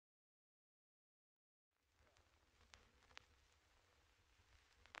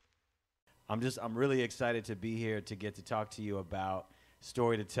I'm really excited to be here to get to talk to you about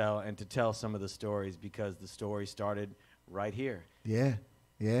story to tell and to tell some of the stories because the story started right here. Yeah,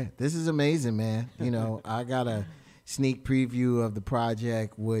 yeah. This is amazing, man. You know, I got a sneak preview of the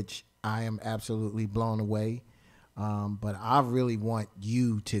project, which I am absolutely blown away. But I really want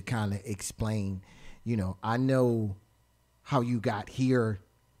you to kind of explain, you know, I know how you got here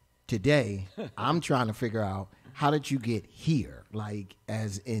today. I'm trying to figure out how did you get here, like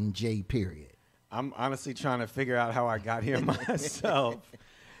as in J. Period. I'm honestly trying to figure out how I got here myself.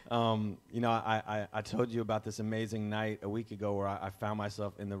 You know, I told you about this amazing night a week ago where I found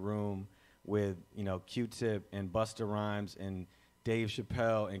myself in the room with, you know, Q-Tip and Busta Rhymes and Dave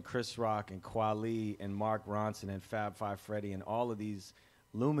Chappelle and Chris Rock and Kweli and Mark Ronson and Fab Five Freddy and all of these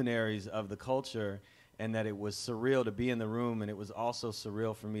luminaries of the culture, and that it was surreal to be in the room, and it was also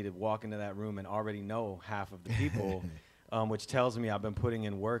surreal for me to walk into that room and already know half of the people, which tells me I've been putting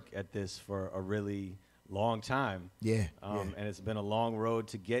in work at this for a really long time. Yeah, And it's been a long road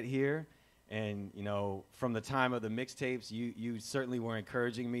to get here. And, you know, from the time of the mixtapes, you certainly were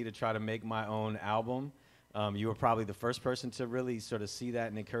encouraging me to try to make my own album. You were probably the first person to really sort of see that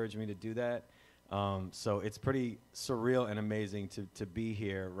and encourage me to do that. So it's pretty surreal and amazing to be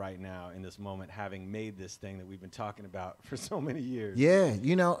here right now in this moment, having made this thing that we've been talking about for so many years. Yeah,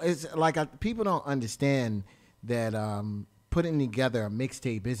 you know, it's like people don't understand that putting together a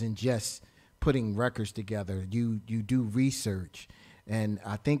mixtape isn't just putting records together. You do research. And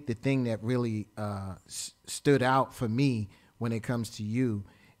I think the thing that really stood out for me when it comes to you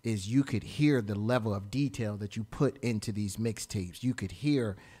is you could hear the level of detail that you put into these mixtapes. You could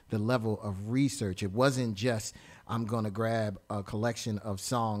hear the level of research. It wasn't just, I'm going to grab a collection of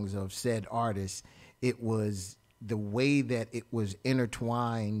songs of said artists. It was the way that it was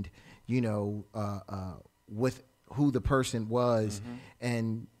intertwined, you know, with who the person was. Mm-hmm.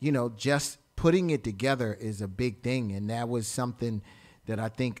 And, you know, just putting it together is a big thing. And that was something that I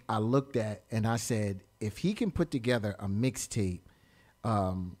think I looked at and I said, if he can put together a mixtape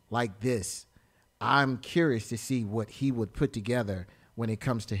like this, I'm curious to see what he would put together when it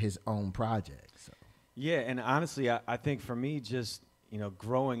comes to his own project. So. Yeah, and honestly, I think for me, just, you know,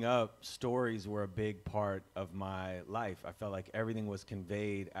 growing up, stories were a big part of my life. I felt like everything was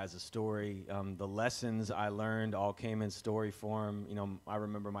conveyed as a story. The lessons I learned all came in story form. You know, I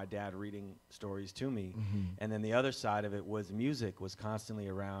remember my dad reading stories to me. Mm-hmm. And then the other side of it was music was constantly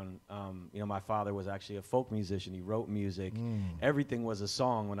around. You know, my father was actually a folk musician. He wrote music. Everything was a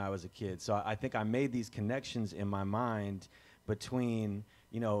song when I was a kid. So I think I made these connections in my mind between,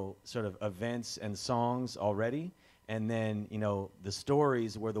 you know, sort of events and songs already. And then, you know, the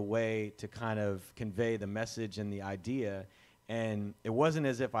stories were the way to kind of convey the message and the idea. And it wasn't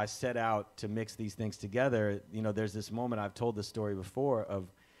as if I set out to mix these things together. You know, there's this moment, I've told this story before,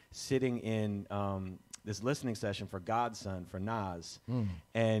 of sitting in this listening session for Godson, for Nas.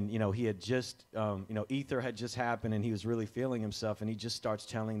 And, you know, he had just, you know, Ether had just happened and he was really feeling himself. And he just starts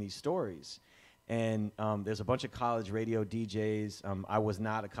telling these stories. And there's a bunch of college radio DJs. I was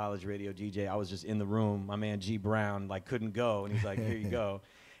not a college radio DJ. I was just in the room. My man G Brown like couldn't go, and he's like, "Here you go."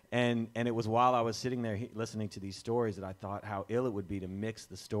 And it was while I was sitting there listening to these stories that I thought how ill it would be to mix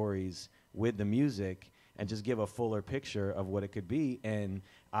the stories with the music and just give a fuller picture of what it could be. And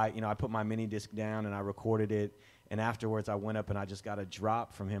I put my mini disc down and I recorded it. And afterwards, I went up and I just got a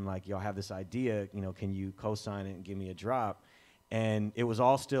drop from him, like, "Yo, I have this idea. You know, can you co-sign it and give me a drop?" And it was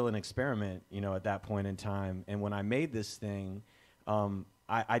all still an experiment, you know, at that point in time. And when I made this thing,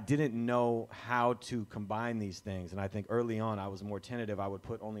 I didn't know how to combine these things. And I think early on I was more tentative. I would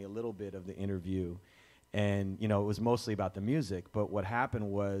put only a little bit of the interview. And, you know, it was mostly about the music. But what happened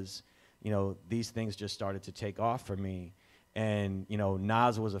was, you know, these things just started to take off for me. And, you know,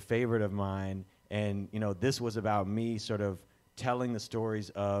 Nas was a favorite of mine. And, you know, this was about me sort of telling the stories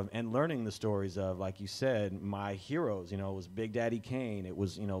of and learning the stories of, like you said, my heroes. You know, it was Big Daddy Kane. It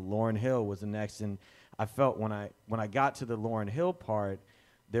was, you know, Lauryn Hill was the next. And I felt when I got to the Lauryn Hill part,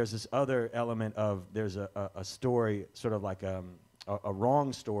 there's this other element of there's a story, sort of like a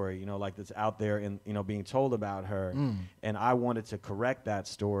wrong story, you know, like that's out there and, you know, being told about her. And I wanted to correct that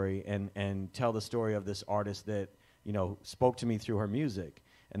story and tell the story of this artist that, you know, spoke to me through her music.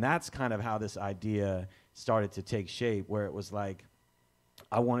 And that's kind of how this idea started to take shape, where it was like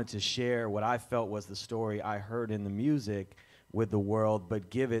I wanted to share what I felt was the story I heard in the music with the world, but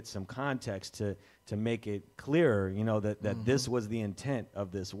give it some context to make it clearer, you know, that this was the intent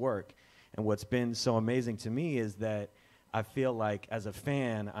of this work. And what's been so amazing to me is that I feel like as a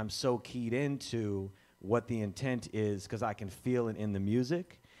fan, I'm so keyed into what the intent is because I can feel it in the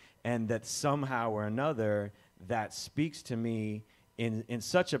music, and that somehow or another that speaks to me in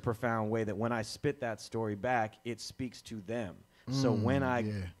such a profound way that when I spit that story back, it speaks to them. So when I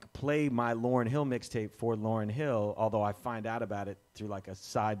play my Lauryn Hill mixtape for Lauryn Hill, although I find out about it through like a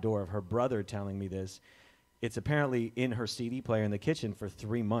side door of her brother telling me this, it's apparently in her CD player in the kitchen for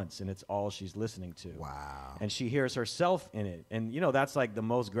 3 months, and it's all she's listening to. Wow. And she hears herself in it. And, you know, that's like the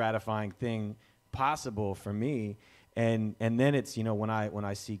most gratifying thing possible for me. And then it's, you know, when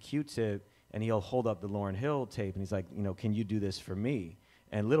I see Q-Tip, and he'll hold up the Lauryn Hill tape, and he's like, you know, can you do this for me?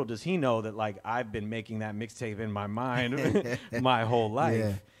 And little does he know that, like, I've been making that mixtape in my mind my whole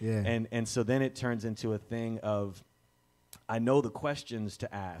life. And so then it turns into a thing of, I know the questions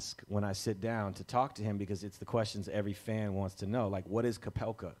to ask when I sit down to talk to him, because it's the questions every fan wants to know. Like, what is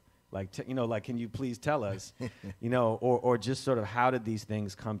Capelka? Like, you know, like, can you please tell us? You know, or just sort of how did these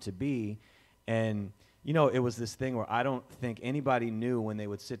things come to be? And, you know, it was this thing where I don't think anybody knew when they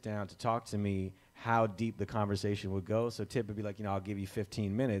would sit down to talk to me how deep the conversation would go. So Tip would be like, you know, I'll give you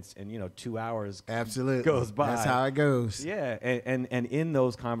 15 minutes, and, you know, 2 hours goes by. That's how it goes. Yeah, and in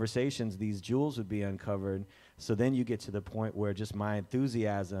those conversations, these jewels would be uncovered. So then you get to the point where just my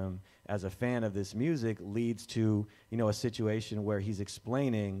enthusiasm as a fan of this music leads to, you know, a situation where he's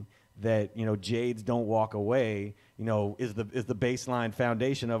explaining that, you know, Jades Don't Walk Away, you know, is the baseline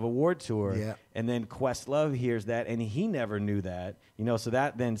foundation of a Award Tour. Yeah. And then Questlove hears that, and he never knew that, you know, so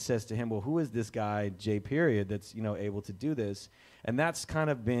that then says to him, well, who is this guy, J.PERIOD, that's, you know, able to do this? And that's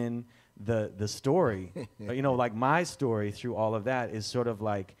kind of been the story. You know, like my story through all of that is sort of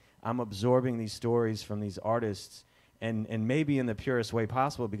like I'm absorbing these stories from these artists, and maybe in the purest way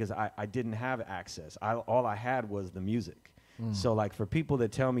possible, because I didn't have access. All I had was the music. So like for people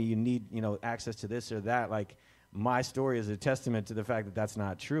that tell me you need, you know, access to this or that, like my story is a testament to the fact that that's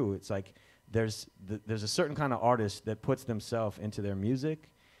not true. It's like there's a certain kind of artist that puts themselves into their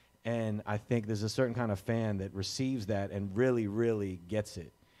music, and I think there's a certain kind of fan that receives that and really, really gets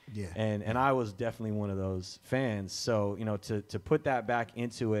it. Yeah. And I was definitely one of those fans. So, you know, to put that back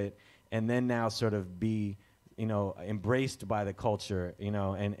into it, and then now sort of be, you know, embraced by the culture, you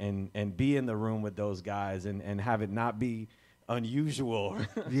know, and be in the room with those guys, and have it not be unusual.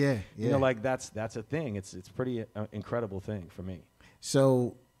 Yeah. You know, like that's a thing. It's pretty incredible thing for me.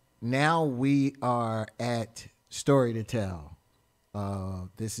 So now we are at Story to Tell.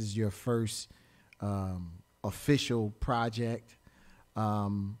 This is your first official project.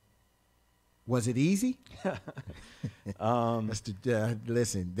 Was it easy?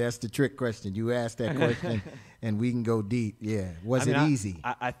 Listen, that's the trick question. You asked that question, and we can go deep. Yeah. Was it easy?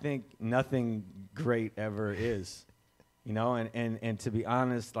 I think nothing great ever is. You know, and to be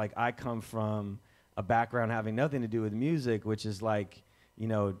honest, like I come from a background having nothing to do with music, which is like, you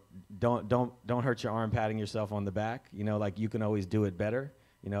know, don't hurt your arm patting yourself on the back. You know, like you can always do it better.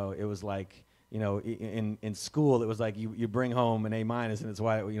 You know, it was like, you know, in school, it was like you bring home an A-, and it's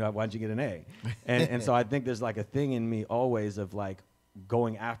why, you know, why'd you get an A? And so I think there's like a thing in me always of like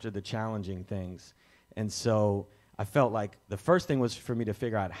going after the challenging things. And so I felt like the first thing was for me to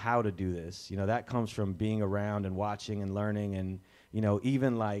figure out how to do this. You know, that comes from being around and watching and learning, and, you know,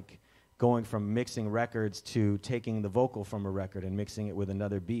 even like going from mixing records to taking the vocal from a record and mixing it with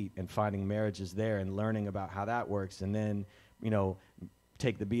another beat and finding marriages there and learning about how that works. And then, you know,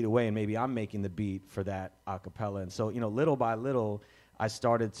 take the beat away, and maybe I'm making the beat for that a cappella. And so, you know, little by little, I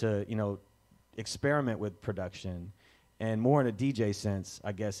started to, you know, experiment with production, and more in a DJ sense,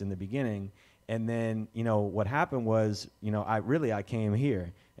 I guess, in the beginning. And then, you know, what happened was, you know, I came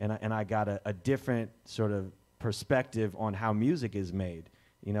here, and I got a different sort of perspective on how music is made.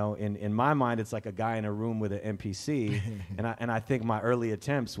 You know, in my mind, it's like a guy in a room with an MPC, and I think my early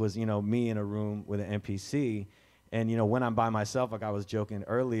attempts was, you know, me in a room with an MPC. And, you know, when I'm by myself, like I was joking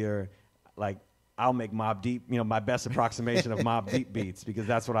earlier, like I'll make Mobb Deep, you know, my best approximation of Mobb Deep beats, because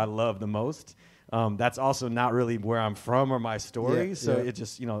that's what I love the most. That's also not really where I'm from or my story. So it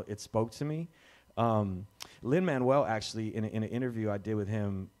just, you know, it spoke to me. Lin-Manuel actually, in an interview I did with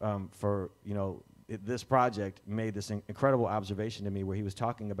him for, you know, this project, made this incredible observation to me where he was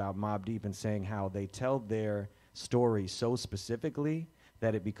talking about Mobb Deep and saying how they tell their story so specifically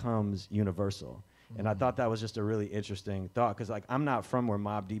that it becomes universal. And I thought that was just a really interesting thought, because like I'm not from where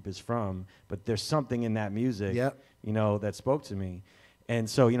Mobb Deep is from, but there's something in that music, you know, that spoke to me. And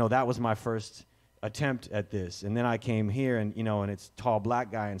so, you know, that was my first attempt at this. And then I came here, and, you know, and it's Tall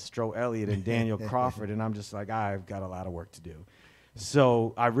Black Guy and Stro Elliott and Daniel Crawford, and I'm just like, I've got a lot of work to do.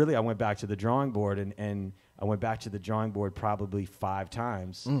 So I went back to the drawing board, and I went back to the drawing board probably 5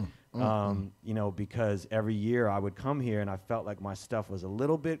 times. You know, because every year I would come here and I felt like my stuff was a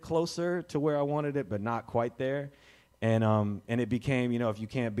little bit closer to where I wanted it, but not quite there. And it became, if you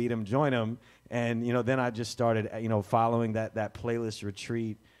can't beat them, join them. And, then I just started, following that playlist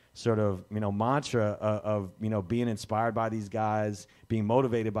retreat sort of, mantra of being inspired by these guys, being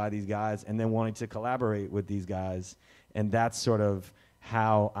motivated by these guys, and then wanting to collaborate with these guys. And that's sort of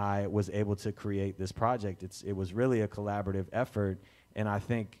how I was able to create this project. It was really a collaborative effort. And I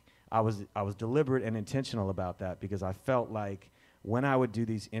think I was deliberate and intentional about that, because I felt like when I would do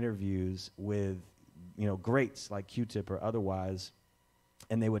these interviews with, greats like Q-Tip or otherwise,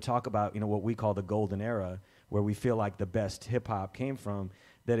 and they would talk about, what we call the golden era, where we feel like the best hip hop came from,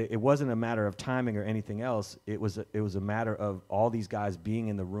 that it wasn't a matter of timing or anything else. It was a matter of all these guys being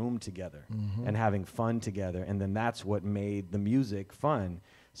in the room together and having fun together. And then that's what made the music fun.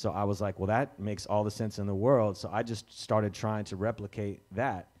 So I was like, well, that makes all the sense in the world. So I just started trying to replicate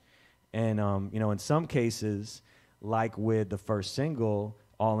that. And, in some cases, like with the first single,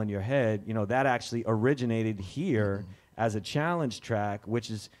 All in Your Head, that actually originated here as a challenge track, which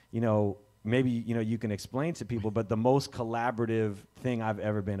is, maybe, you can explain to people, but the most collaborative thing I've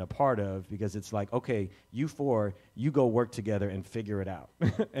ever been a part of, because it's like, okay, you four, you go work together and figure it out.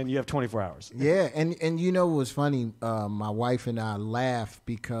 And you have 24 hours. Yeah, and it was funny, my wife and I laughed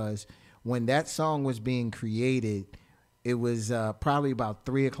because when that song was being created, it was probably about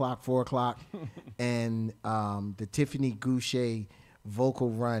 3 o'clock, 4 o'clock, and the Tiffany Goucher vocal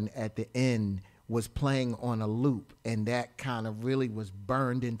run at the end was playing on a loop, and that kind of really was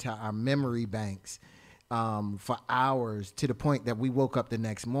burned into our memory banks for hours, to the point that we woke up the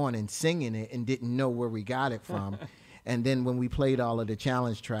next morning singing it and didn't know where we got it from. And then when we played all of the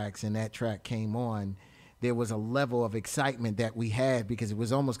challenge tracks and that track came on, there was a level of excitement that we had, because it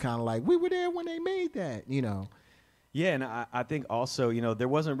was almost kind of like we were there when they made that, Yeah, and I think also, there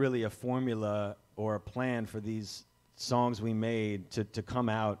wasn't really a formula or a plan for these songs we made to come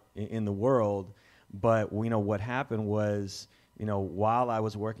out in the world. But, what happened was, while I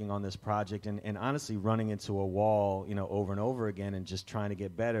was working on this project and honestly running into a wall, over and over again and just trying to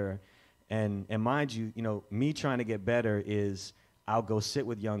get better. And mind you, me trying to get better is I'll go sit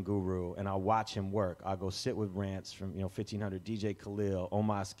with Young Guru and I'll watch him work. I'll go sit with Rants from, 1500, DJ Khalil,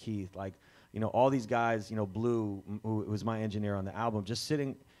 Omas Keith, like, all these guys, Blue, who was my engineer on the album, just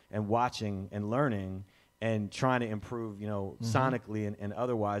sitting and watching and learning and trying to improve, sonically and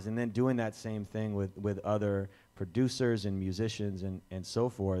otherwise, and then doing that same thing with other producers and musicians and so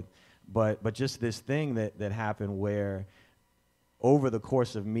forth. But just this thing that happened where over the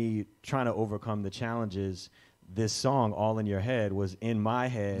course of me trying to overcome the challenges, this song, All in Your Head, was in my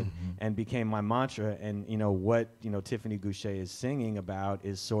head and became my mantra. And, what, Tiffany Goucher is singing about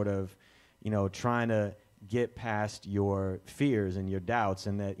is sort of, trying to get past your fears and your doubts,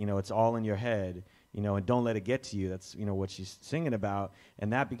 and that, it's all in your head, and don't let it get to you. That's, what she's singing about.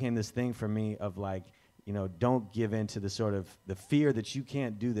 And that became this thing for me of like, don't give in to the sort of the fear that you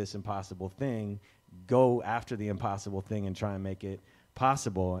can't do this impossible thing. Go after the impossible thing and try and make it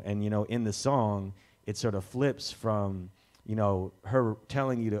possible. And, in the song, it sort of flips from, her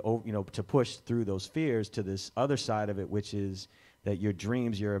telling you to, to push through those fears, to this other side of it, which is that your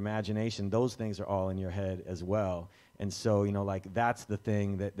dreams, your imagination, those things are all in your head as well. And so, like, that's the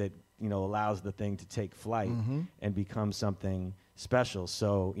thing that allows the thing to take flight and become something special.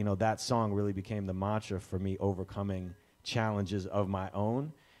 So, that song really became the mantra for me, overcoming challenges of my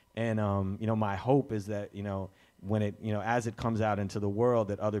own. And, my hope is that, when it, as it comes out into the world,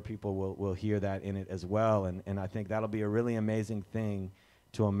 that other people will hear that in it as well. And I think that'll be a really amazing thing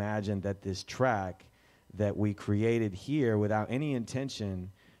to imagine, that this track that we created here without any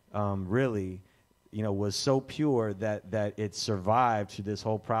intention, really, was so pure that it survived through this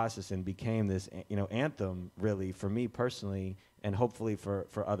whole process and became this, anthem, really, for me personally, and hopefully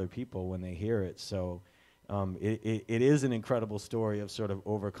for other people when they hear it. So it is an incredible story of sort of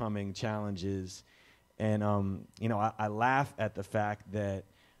overcoming challenges. And, I laugh at the fact that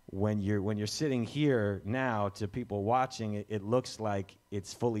when you're sitting here now, to people watching, it looks like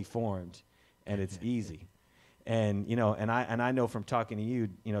it's fully formed and it's easy. And, and I know from talking to you,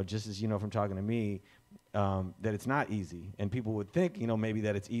 just as from talking to me, that it's not easy. And people would think, maybe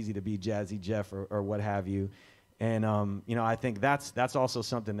that it's easy to be Jazzy Jeff or what have you. And, I think that's also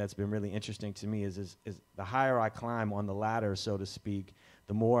something that's been really interesting to me is the higher I climb on the ladder, so to speak,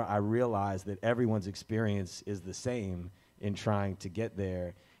 the more I realize that everyone's experience is the same in trying to get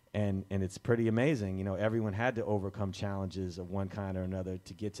there. And it's pretty amazing. Everyone had to overcome challenges of one kind or another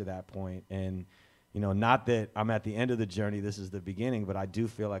to get to that point. And, not that I'm at the end of the journey, this is the beginning, but I do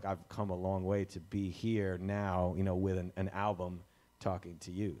feel like I've come a long way to be here now, with an album talking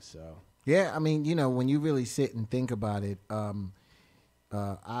to you. So. Yeah, I mean, when you really sit and think about it,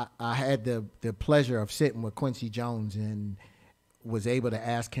 I had the pleasure of sitting with Quincy Jones and was able to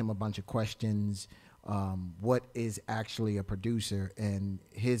ask him a bunch of questions. What is actually a producer? And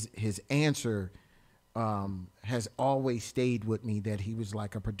his answer has always stayed with me, that he was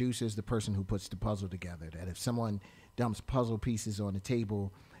like, a producer is the person who puts the puzzle together. That if someone dumps puzzle pieces on the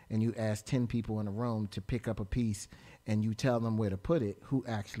table and you ask 10 people in a room to pick up a piece and you tell them where to put it, who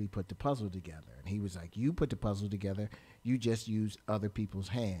actually put the puzzle together? And he was like, you put the puzzle together, you just use other people's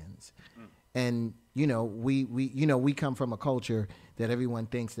hands. And we come from a culture that everyone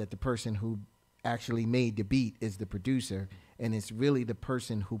thinks that the person who actually made the beat is the producer, and it's really the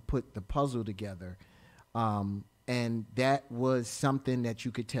person who put the puzzle together. And that was something that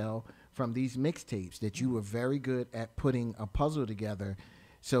you could tell from these mixtapes, that you were very good at putting a puzzle together.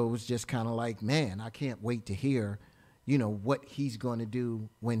 So it was just kind of like, man, I can't wait to hear, what he's going to do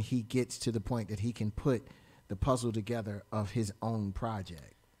when he gets to the point that he can put the puzzle together of his own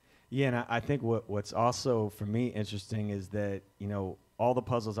project. Yeah, and I think what's also for me interesting is that, all the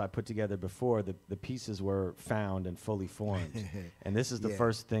puzzles I put together before, the pieces were found and fully formed. And this is the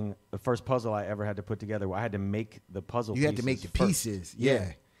first puzzle I ever had to put together where I had to make the puzzle pieces. You had to make the pieces,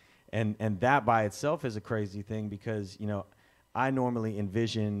 yeah. And that by itself is a crazy thing because, I normally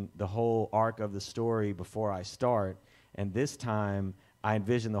envision the whole arc of the story before I start. And this time I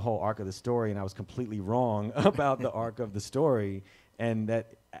envisioned the whole arc of the story and I was completely wrong about the arc of the story. And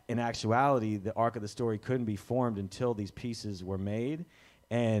that in actuality, the arc of the story couldn't be formed until these pieces were made.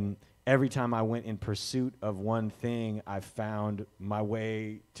 And every time I went in pursuit of one thing, I found my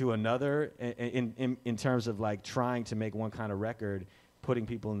way to another. In terms of like trying to make one kind of record, putting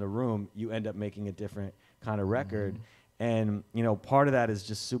people in the room, you end up making a different kind of record. And part of that is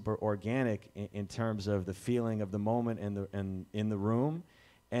just super organic in terms of the feeling of the moment in the room.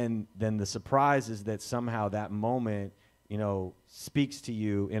 And then the surprise is that somehow that moment speaks to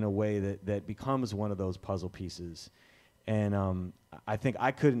you in a way that becomes one of those puzzle pieces. And I think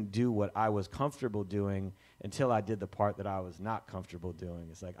I couldn't do what I was comfortable doing until I did the part that I was not comfortable doing.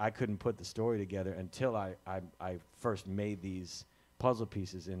 It's like I couldn't put the story together until I first made these puzzle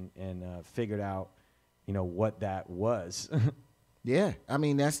pieces and figured out, what that was. Yeah, I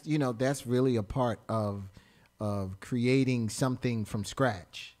mean, that's really a part of creating something from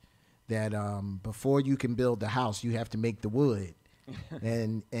scratch. That before you can build the house, you have to make the wood.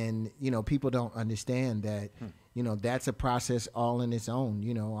 and people don't understand that, that's a process all in its own.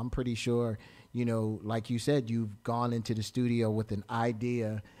 I'm pretty sure, like you said, you've gone into the studio with an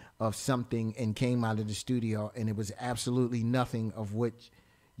idea of something and came out of the studio and it was absolutely nothing of which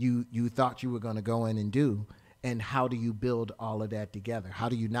you thought you were going to go in and do. And how do you build all of that together? How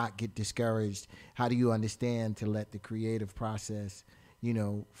do you not get discouraged? How do you understand to let the creative process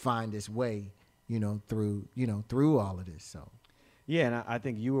find its way, through all of this. So, yeah, and I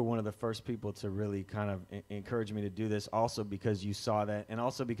think you were one of the first people to really kind of encourage me to do this, also because you saw that, and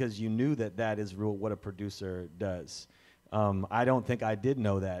also because you knew that is what a producer does. I don't think I did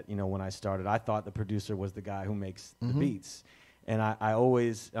know that, when I started. I thought the producer was the guy who makes the beats, and I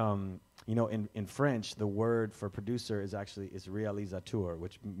always, in French, the word for producer is réalisateur,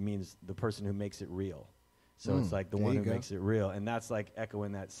 which means the person who makes it real. So it's like the one who makes it real. And that's like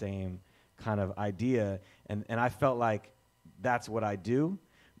echoing that same kind of idea. And I felt like that's what I do,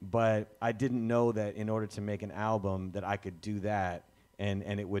 but I didn't know that in order to make an album that I could do that and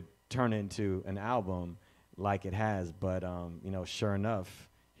it would turn into an album like it has. But, sure enough,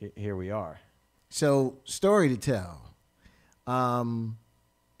 here we are. So, story to tell.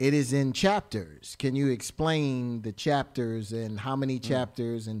 It is in chapters. Can you explain the chapters and how many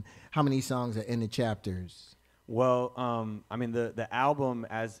chapters and how many songs are in the chapters? Well, the album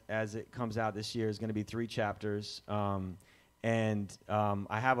as it comes out this year is going to be 3 chapters. And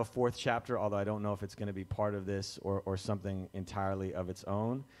I have a 4th chapter, although I don't know if it's going to be part of this or something entirely of its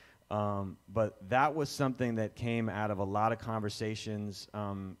own. But that was something that came out of a lot of conversations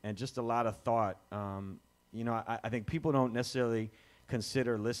and just a lot of thought. I think people don't necessarily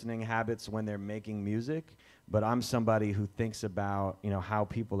consider listening habits when they're making music, but I'm somebody who thinks about, how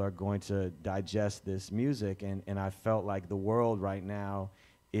people are going to digest this music. And I felt like the world right now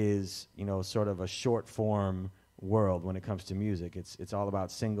is, sort of a short form world when it comes to music. It's all about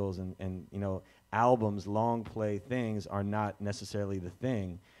singles and albums, long play things are not necessarily the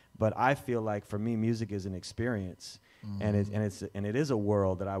thing. But I feel like for me, music is an experience. And it is a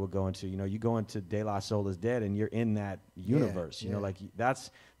world that I would go into. You go into De La Soul is Dead, and you're in that universe.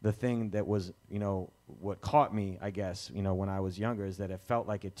 That's the thing that was, what caught me, I guess, when I was younger, is that it felt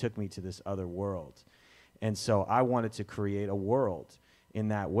like it took me to this other world, and so I wanted to create a world in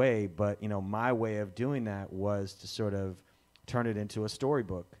that way. But my way of doing that was to sort of turn it into a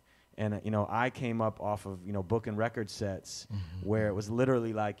storybook. And, I came up off of, book and record sets where it was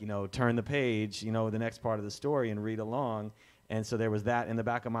literally like, turn the page, the next part of the story and read along. And so there was that in the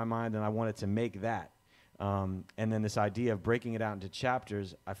back of my mind, and I wanted to make that. And then this idea of breaking it out into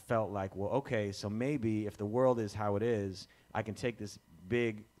chapters, I felt like, well, okay, so maybe if the world is how it is, I can take this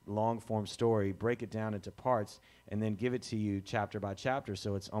big, long-form story, break it down into parts, and then give it to you chapter by chapter.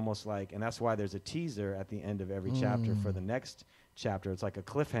 So it's almost like, and that's why there's a teaser at the end of every chapter for the next chapter. It's like a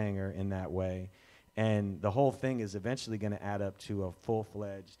cliffhanger in that way. And the whole thing is eventually going to add up to a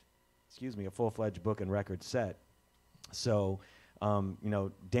full-fledged book and record set. So,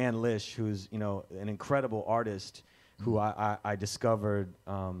 Dan Lish, who's, an incredible artist who I discovered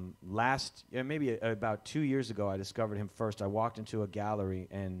maybe about 2 years ago, I discovered him first. I walked into a gallery,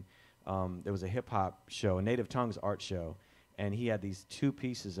 and there was a hip-hop show, a Native Tongues art show, and he had these two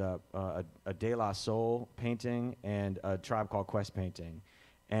pieces up, a De La Soul painting and a Tribe Called Quest painting.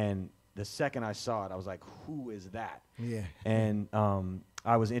 And the second I saw it, I was like, who is that? Yeah. And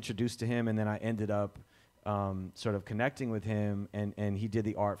I was introduced to him, and then I ended up sort of connecting with him, and he did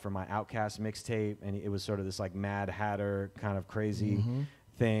the art for my Outkast mixtape, and it was sort of this like Mad Hatter kind of crazy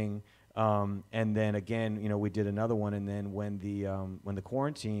thing. And then again, we did another one, and then when the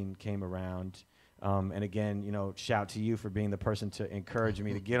quarantine came around, and again, shout to you for being the person to encourage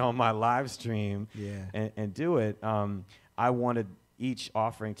me to get on my live stream and do it. I wanted each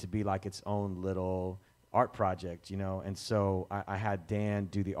offering to be like its own little art project, and so I had Dan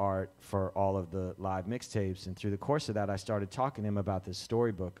do the art for all of the live mixtapes, and through the course of that, I started talking to him about this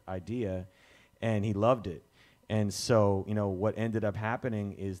storybook idea, and he loved it. And so, what ended up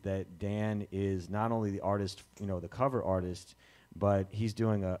happening is that Dan is not only the artist, the cover artist, but he's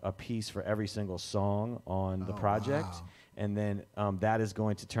doing a piece for every single song on the project, wow. And then that is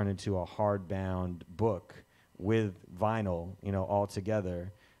going to turn into a hardbound book with vinyl, all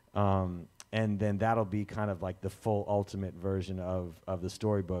together. And then that'll be kind of like the full ultimate version of the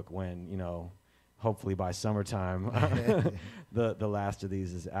storybook when, hopefully by summertime, the last of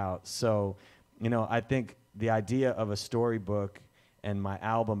these is out. So, I think the idea of a storybook and my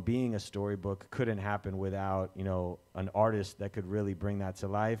album being a storybook couldn't happen without, an artist that could really bring that to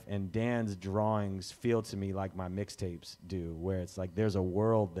life. And Dan's drawings feel to me like my mixtapes do, where it's like there's a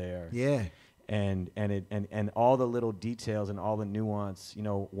world there. Yeah. And all the little details and all the nuance,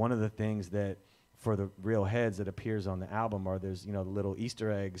 one of the things that for the real heads that appears on the album are there's, the little Easter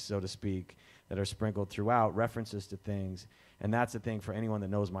eggs, so to speak, that are sprinkled throughout, references to things. And that's the thing for anyone that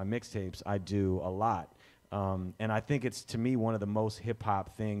knows my mixtapes, I do a lot. And I think it's, to me, one of the most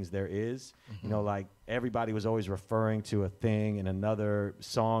hip-hop things there is. Like everybody was always referring to a thing in another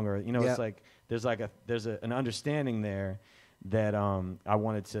song or, it's like there's an understanding there that I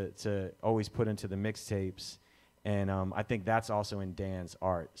wanted to always put into the mixtapes. And I think that's also in Dan's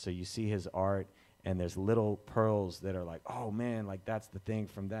art. So you see his art, and there's little pearls that are like, oh, man, like that's the thing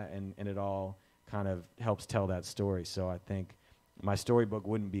from that. And it all kind of helps tell that story. So I think my storybook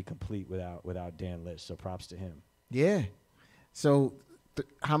wouldn't be complete without Dan Lish. So props to him. Yeah. So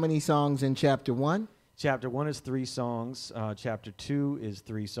how many songs in Chapter 1? Chapter 1 is 3 songs. Chapter 2 is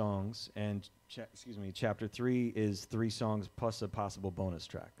 3 songs. And Chapter 3 is 3 songs plus a possible bonus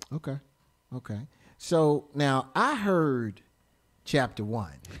track. Okay. So now I heard Chapter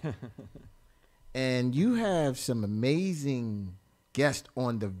 1, and you have some amazing guests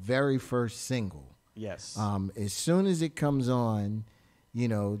on the very first single. Yes. As soon as it comes on,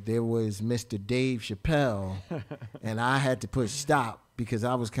 there was Mr. Dave Chappelle, and I had to push stop because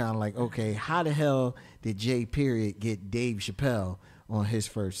I was kind of like, okay, how the hell did J.PERIOD get Dave Chappelle on his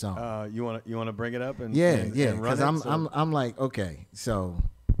first song? You want to bring it up and because I'm like, okay, so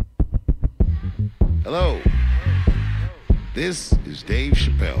hello, this is Dave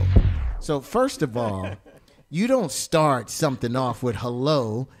Chappelle. So first of all, you don't start something off with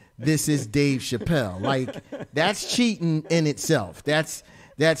hello, this is Dave Chappelle. Like that's cheating in itself. That's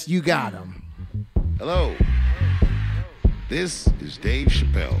you got him. Hello, this is Dave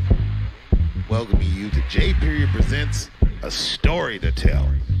Chappelle. Welcoming you to J.PERIOD Presents A Story to Tell.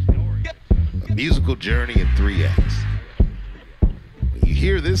 A musical journey in 3 acts. When you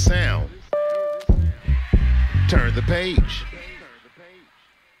hear this sound, turn the page.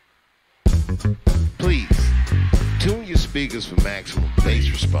 Please, tune your speakers for maximum bass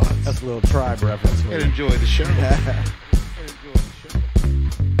response. That's a little Tribe reference. And enjoy the show.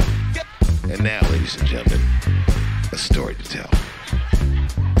 And now, ladies and gentlemen, a story to tell.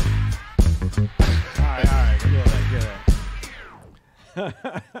 All right, good.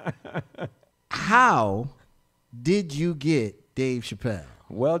 How did you get Dave Chappelle?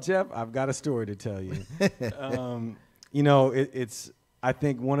 Well, Jeff, I've got a story to tell you. You know, it's. I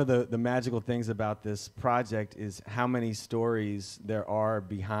think one of the magical things about this project is how many stories there are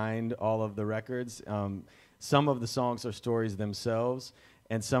behind all of the records. Some of the songs are stories themselves,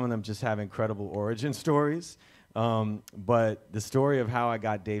 and some of them just have incredible origin stories. But the story of how I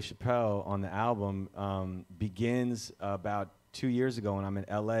got Dave Chappelle on the album begins about 2 years ago when I'm in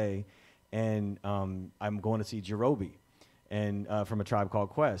LA, and I'm going to see J.PERIOD and from A Tribe Called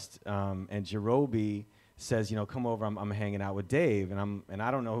Quest. And J.PERIOD says, you know, come over, I'm hanging out with Dave, and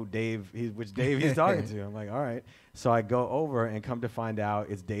I don't know which Dave he's talking to. I'm like, all right. So I go over and come to find out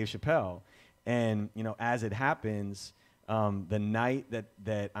it's Dave Chappelle. And, you know, as it happens, the night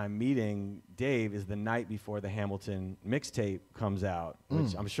that I'm meeting Dave is the night before the Hamilton mixtape comes out,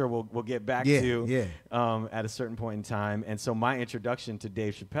 which I'm sure we'll get back to at a certain point in time. And so my introduction to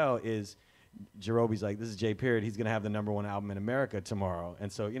Dave Chappelle is J.PERIOD's like, this is J.PERIOD. He's going to have the #1 album in America tomorrow. And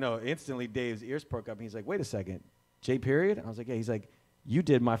so, you know, instantly Dave's ears perk up. And he's like, wait a second, J.PERIOD? I was like, yeah. He's like, you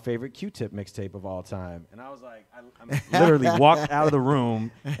did my favorite Q-Tip mixtape of all time. And I was like, I literally walked out of the room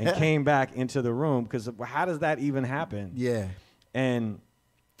and came back into the room because how does that even happen? Yeah. And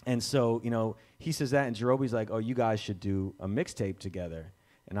so, you know, he says that and J.PERIOD's like, oh, you guys should do a mixtape together.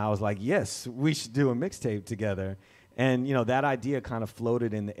 And I was like, yes, we should do a mixtape together. And, you know, that idea kind of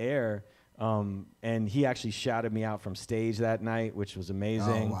floated in the air. And he actually shouted me out from stage that night, which was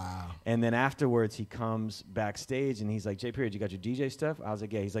amazing. Oh, wow. And then afterwards, he comes backstage and he's like, J.PERIOD, you got your DJ stuff? I was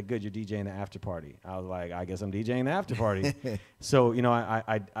like, yeah. He's like, good, you're DJing the after party. I was like, I guess I'm DJing the after party. So, you know,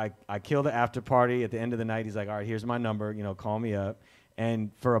 I kill the after party. At the end of the night, he's like, all right, here's my number, you know, call me up. And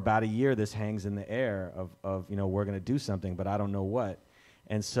for about a year, this hangs in the air of you know, we're going to do something, but I don't know what.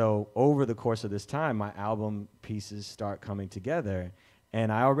 And so over the course of this time, my album pieces start coming together. And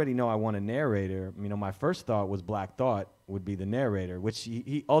I already know I want a narrator. You know, my first thought was Black Thought would be the narrator, which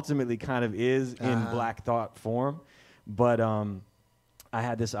he ultimately kind of is in Black Thought form. But I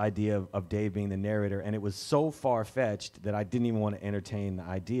had this idea of Dave being the narrator, and it was so far-fetched that I didn't even want to entertain the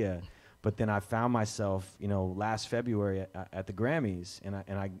idea. But then I found myself, you know, last February at the Grammys,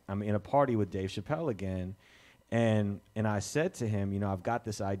 and I'm in a party with Dave Chappelle again, and I said to him, you know, I've got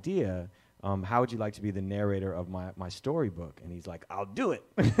this idea. How would you like to be the narrator of my storybook? And he's like, I'll do it.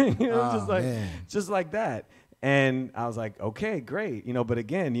 You know, just like that. And I was like, okay, great. You know, but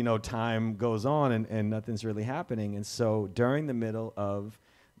again, you know, time goes on and nothing's really happening. And so during the middle of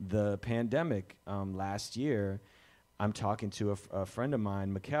the pandemic last year, I'm talking to a friend of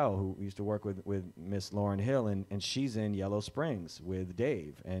mine, Mikkel, who used to work with Miss Lauryn Hill, and she's in Yellow Springs with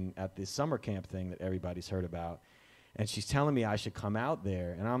Dave and at this summer camp thing that everybody's heard about. And she's telling me I should come out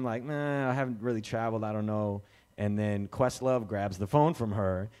there. And I'm like, nah, I haven't really traveled. I don't know. And then Questlove grabs the phone from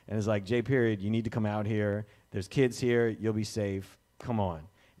her and is like, J.PERIOD, you need to come out here. There's kids here. You'll be safe. Come on.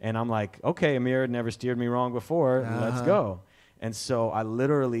 And I'm like, okay, Amir never steered me wrong before. Let's go. And so I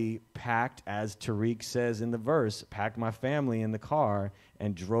literally packed, as Tariq says in the verse, packed my family in the car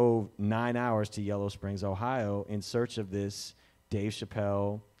and drove 9 hours to Yellow Springs, Ohio in search of this Dave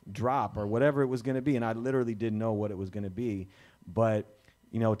Chappelle drop or whatever it was going to be. And I literally didn't know what it was going to be. But,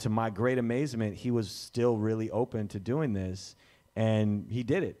 you know, to my great amazement, he was still really open to doing this. And he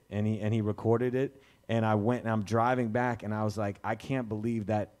did it. And he recorded it. And I went and I'm driving back and I was like, I can't believe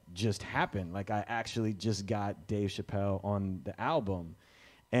that just happened. Like, I actually just got Dave Chappelle on the album.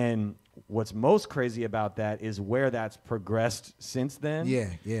 And what's most crazy about that is where that's progressed since then.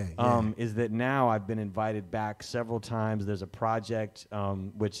 Is that now I've been invited back several times. There's a project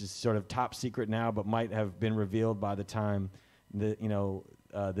which is sort of top secret now, but might have been revealed by the time that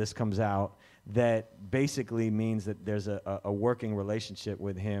this comes out. That basically means that there's a working relationship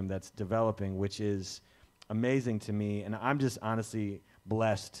with him that's developing, which is amazing to me. And I'm just honestly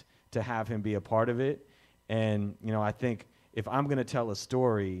blessed to have him be a part of it. And you know, I think if I'm going to tell a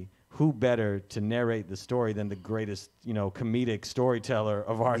story, who better to narrate the story than the greatest, you know, comedic storyteller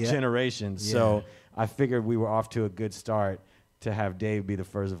of our generation? Yeah. So I figured we were off to a good start to have Dave be the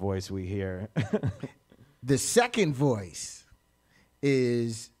first voice we hear. The second voice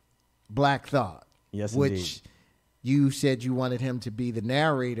is Black Thought. Yes, which indeed. You said you wanted him to be the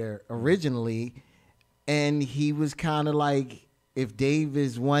narrator originally, and he was kind of like, if Dave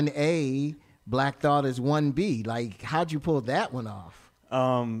is 1A, Black Thought is 1B. Like, how'd you pull that one off?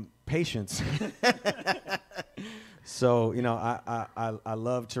 Patience. So, you know, I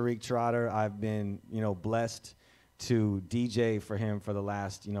love Tariq Trotter. I've been, you know, blessed to DJ for him for the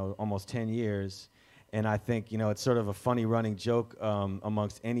last, you know, almost 10 years. And I think, you know, it's sort of a funny running joke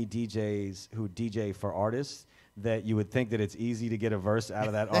amongst any DJs who DJ for artists that you would think that it's easy to get a verse out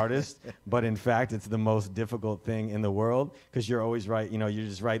of that artist, but in fact, it's the most difficult thing in the world because you're always right. You know, you're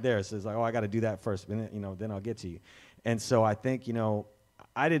just right there. So it's like, oh, I got to do that first, and then, you know, then I'll get to you. And so I think, you know,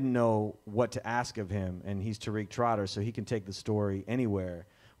 I didn't know what to ask of him, and he's Tariq Trotter, so he can take the story anywhere.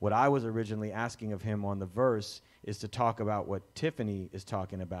 What I was originally asking of him on the verse is to talk about what Tiffany is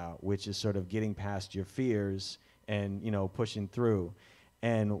talking about, which is sort of getting past your fears and, you know, pushing through.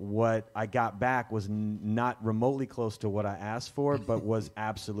 And what I got back was not remotely close to what I asked for, but was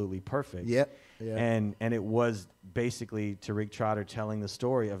absolutely perfect. Yep. Yeah. And it was basically Tariq Trotter telling the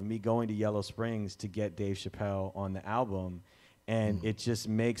story of me going to Yellow Springs to get Dave Chappelle on the album. And it just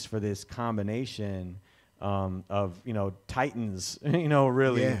makes for this combination of, you know, titans, you know,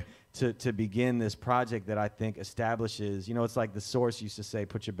 really, to begin this project that I think establishes, you know, it's like the Source used to say,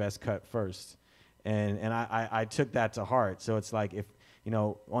 put your best cut first. And I took that to heart. So it's like, if, you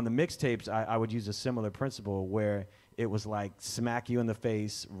know, on the mixtapes, I would use a similar principle where it was like smack you in the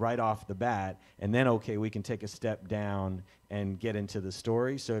face right off the bat, and then, okay, we can take a step down and get into the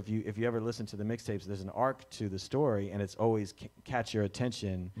story. So if you ever listen to the mixtapes, there's an arc to the story, and it's always catch your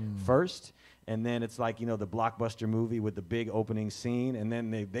attention first, and then it's like, you know, the blockbuster movie with the big opening scene, and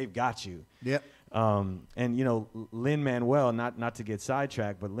then they've got you. Yep. And, you know, Lin-Manuel, not to get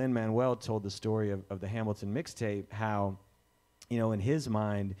sidetracked, but Lin-Manuel told the story of the Hamilton mixtape, how, you know, in his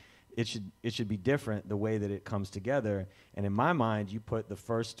mind, it should be different the way that it comes together. And in my mind, you put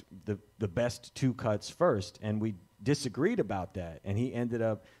the best two cuts first, and we disagreed about that. And he ended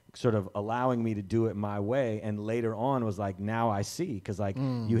up sort of allowing me to do it my way, and later on was like, now I see, because like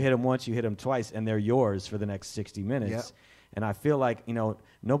you hit them once, you hit them twice, and they're yours for the next 60 minutes. Yep. And I feel like, you know,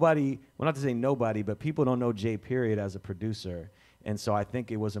 nobody, well, not to say nobody, but people don't know J.PERIOD as a producer. And so I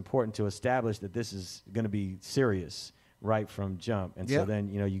think it was important to establish that this is going to be serious right from jump. And so then,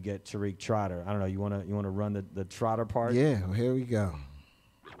 you know, you get Tariq Trotter. I don't know, you want to run the Trotter part? Yeah, well, here we go.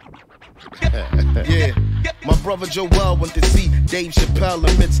 Yeah, my brother Joel went to see Dave Chappelle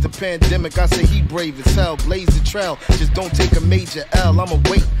amidst the pandemic. I say he brave as hell, blaze the trail, just don't take a major L. I'ma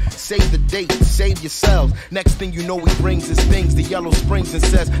wait, save the date, save yourselves. Next thing you know, he brings his things to Yellow Springs and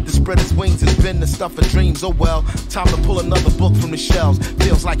says to spread his wings has been the stuff of dreams. Oh well, time to pull another book from the shelves.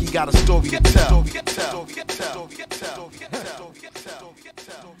 Feels like he got a story to tell.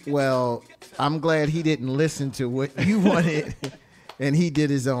 Well, I'm glad he didn't listen to what you wanted. And he did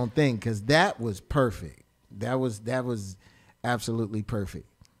his own thing, because that was perfect. That was absolutely perfect.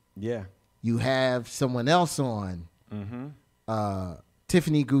 Yeah. You have someone else on,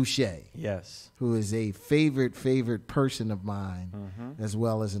 Tiffany Goucher. Yes. Who is a favorite person of mine, as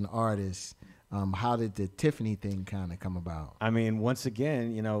well as an artist. How did the Tiffany thing kind of come about? I mean, once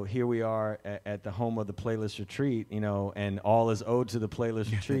again, you know, here we are at the home of the Playlist Retreat, you know, and all is owed to the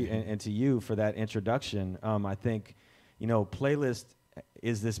Playlist Retreat and to you for that introduction. I think, you know, Playlist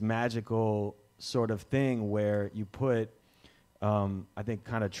is this magical sort of thing where you put, I think,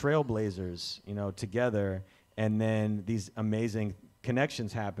 kind of trailblazers, you know, together, and then these amazing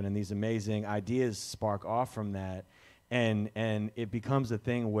connections happen and these amazing ideas spark off from that. And it becomes a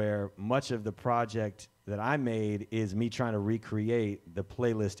thing where much of the project that I made is me trying to recreate the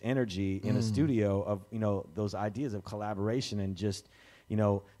Playlist energy in a studio of, you know, those ideas of collaboration and just, you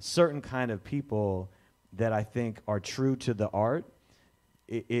know, certain kind of people that I think are true to the art.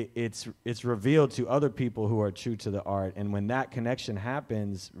 It's revealed to other people who are true to the art, and when that connection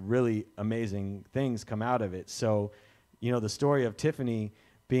happens, really amazing things come out of it. So, you know, the story of Tiffany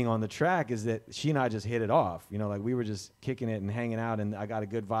being on the track is that she and I just hit it off. You know, like we were just kicking it and hanging out, and I got a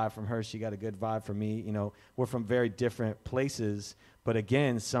good vibe from her. She got a good vibe from me. You know, we're from very different places, but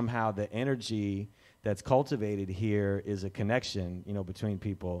again, somehow the energy that's cultivated here is a connection, you know, between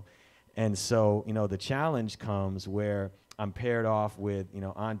people. And so, you know, the challenge comes where I'm paired off with, you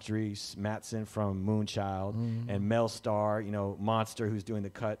know, Andres Matson from Moonchild and Mel Starr, you know, Monster, who's doing the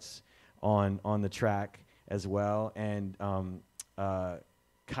cuts on the track as well. And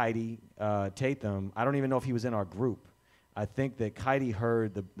Kaidi Tatham, I don't even know if he was in our group. I think that Kaidi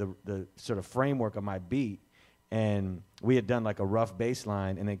heard the sort of framework of my beat, and we had done like a rough bass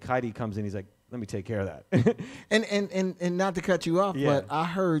line, and then Kaidi comes in, he's like, let me take care of that. and not to cut you off, but I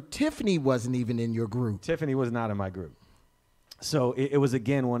heard Tiffany wasn't even in your group. Tiffany was not in my group. So it was,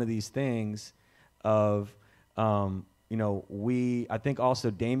 again, one of these things of, you know, I think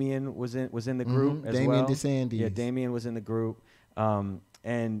also Damien was in the group as Damien well. DeSantis. Yeah, Damien was in the group.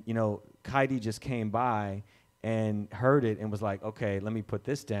 And, you know, Kaidi just came by and heard it and was like, okay, let me put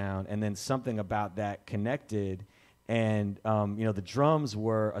this down. And then something about that connected. And, you know, the drums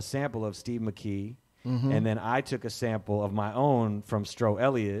were a sample of Steve McKee. And then I took a sample of my own from Stro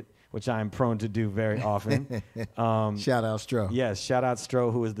Elliott, which I'm prone to do very often. Shout out Stro. Yes, shout out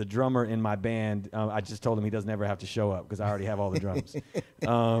Stro, who is the drummer in my band. I just told him he doesn't ever have to show up because I already have all the drums.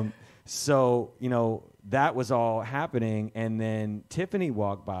 So, that was all happening, and then Tiffany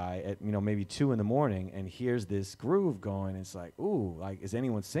walked by at, maybe 2 a.m. and hears this groove going. It's like, ooh, like, is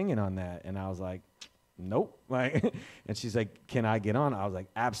anyone singing on that? And I was like, nope. Like, and she's like, can I get on? I was like,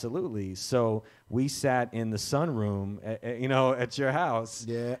 absolutely. So we sat in the sunroom, at your house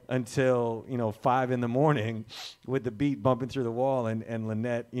until, 5 a.m. with the beat bumping through the wall, and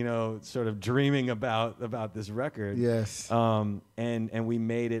Lynette, sort of dreaming about this record. Yes. And we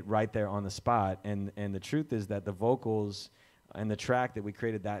made it right there on the spot. And the truth is that the vocals and the track that we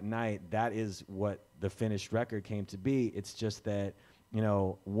created that night, that is what the finished record came to be. It's just that,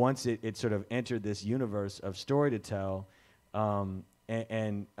 once it sort of entered this universe of story to tell, and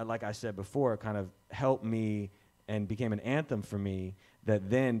like I said before, it kind of helped me and became an anthem for me, that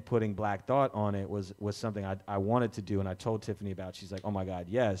then putting Black Thought on it was something I wanted to do, and I told Tiffany about. She's like, oh my God,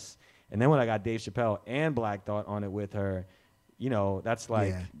 yes. And then when I got Dave Chappelle and Black Thought on it with her, that's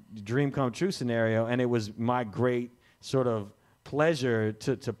like dream come true scenario, and it was my great sort of pleasure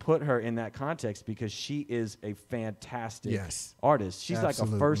to put her in that context, because she is a fantastic artist. She's like a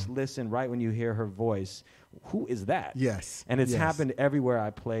first listen right when you hear her voice. Who is that? Yes. And it's happened everywhere I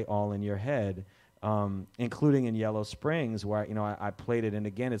play All in Your Head, including in Yellow Springs, where I played it. And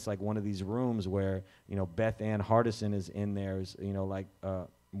again, it's like one of these rooms where Beth Ann Hardison is in there, like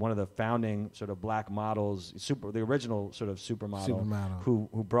one of the founding sort of black models, the original sort of supermodel. Who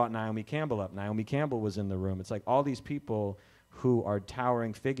brought Naomi Campbell up. Naomi Campbell was in the room. It's like all these people who are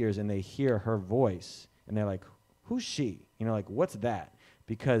towering figures, and they hear her voice and they're like, who's she? Like, what's that?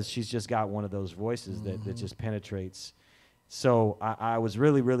 Because she's just got one of those voices that just penetrates. So I was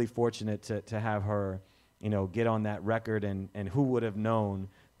really, really fortunate to have her, get on that record, and who would have known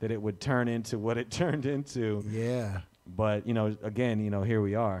that it would turn into what it turned into. Yeah. But, again, here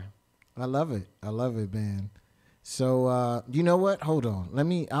we are. I love it. I love it, man. So, you know what? Hold on. I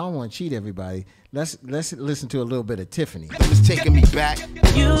don't want to cheat everybody. Let's listen to a little bit of Tiffany. It's taking me back.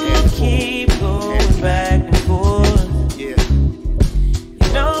 You keep going back and forth. Yeah.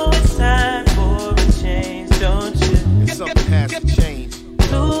 You know it's time for a change, don't you? And something has to change.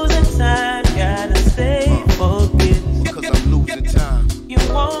 Losing time, gotta stay focused. Because I'm losing time. You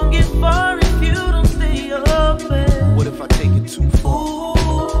won't get far if you don't stay open. What if I take it too far?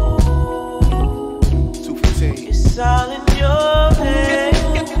 Ooh, 2:15. it's all in your head.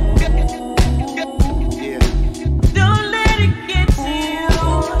 Yeah. Don't let it get to you.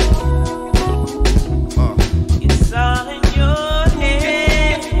 It's all in your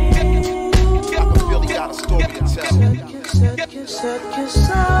head. I can feel he got a story to tell. Set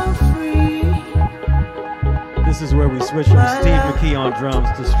yourself free. This is where we switch from Steve McKee on drums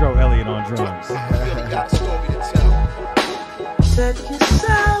to Stro Elliott on drums. I can feel he got a story to tell. Set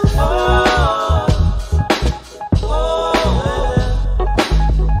yourself free.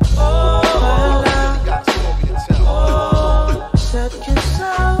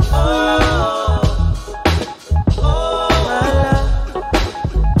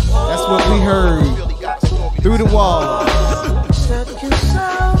 That's what we heard through the wall. Set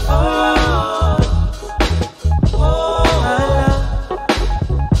yourself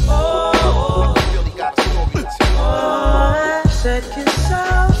Set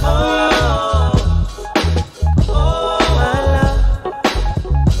yourself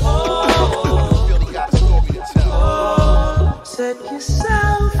Set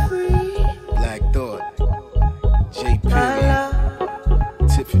yourself free. Black Thought,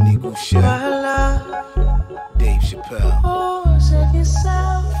 J.PERIOD, Tiffany Gouchette, Dave Chappelle. Oh, set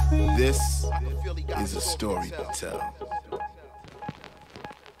yourself free. This is a story to tell.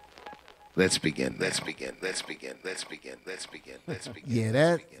 Let's begin. Let's begin. Let's begin. Let's begin. Let's begin. Let's begin. Yeah,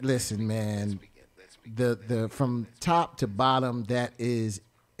 that. Listen, man. The from top to bottom, that is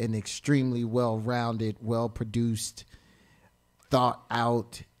an extremely well-rounded, well-produced, thought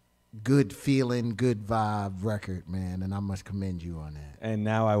out, good feeling, good vibe record, man. And I must commend you on that. And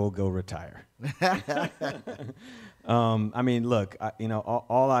now I will go retire. I mean, look,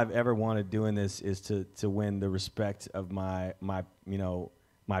 all I've ever wanted doing this is to win the respect of my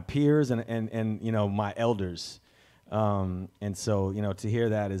peers and my elders. And so, to hear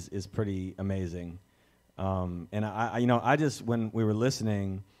that is pretty amazing. And I just, when we were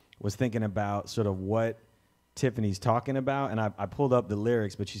listening, was thinking about sort of what Tiffany's talking about. And I pulled up the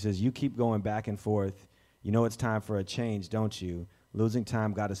lyrics, but she says, you keep going back and forth. You know it's time for a change, don't you? Losing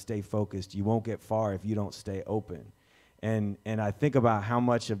time, got to stay focused. You won't get far if you don't stay open. And I think about how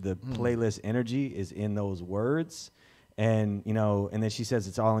much of the playlist energy is in those words. And, and then she says,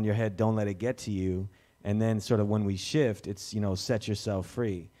 it's all in your head. Don't let it get to you. And then sort of when we shift, it's, set yourself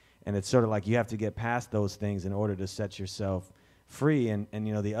free. And it's sort of like you have to get past those things in order to set yourself free. And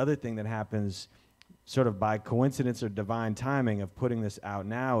you know, the other thing that happens sort of by coincidence or divine timing of putting this out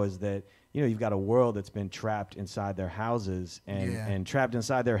now is that, you know, you've got a world that's been trapped inside their houses and trapped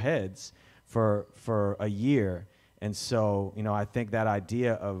inside their heads for a year. And so, you know, I think that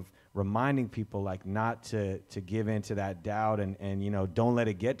idea of reminding people like not to give in to that doubt and, you know, don't let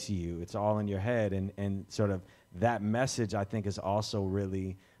it get to you. It's all in your head. And sort of that message, I think, is also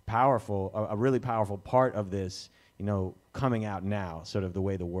really powerful, a really powerful part of this, you know, coming out now, sort of the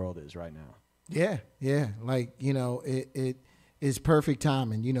way the world is right now. Yeah. Like, you know, it is perfect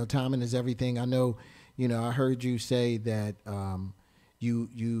timing. You know, timing is everything. I know, you know, I heard you say that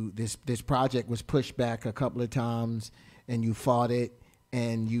this project was pushed back a couple of times and you fought it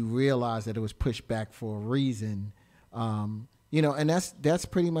and you realized that it was pushed back for a reason. You know, and that's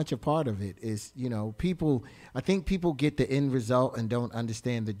pretty much a part of it is, you know, I think people get the end result and don't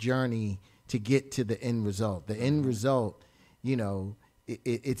understand the journey to get to the end result. The end result, you know,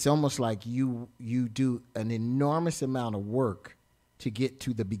 it's almost like you do an enormous amount of work to get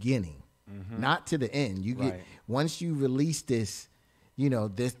to the beginning, not to the end. You get once you release this, you know,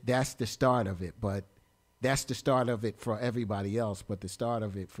 that's the start of it. But that's the start of it for everybody else. But the start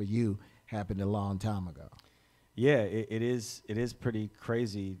of it for you happened a long time ago. Yeah, it is pretty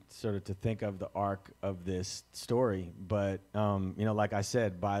crazy sort of to think of the arc of this story. But, you know, like I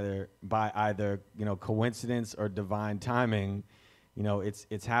said, by either, you know, coincidence or divine timing, you know,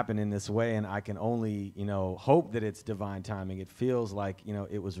 it's happened in this way. And I can only, you know, hope that it's divine timing. It feels like, you know,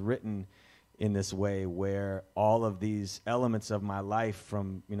 it was written in this way where all of these elements of my life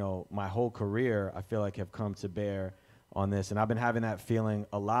from, you know, my whole career, I feel like have come to bear on this. And I've been having that feeling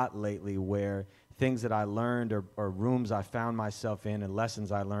a lot lately where things that I learned or rooms I found myself in and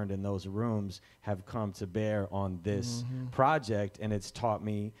lessons I learned in those rooms have come to bear on this project, and it's taught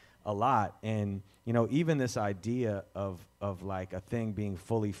me a lot. And, you know, even this idea of like a thing being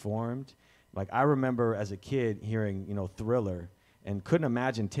fully formed, like I remember as a kid hearing, you know, Thriller and couldn't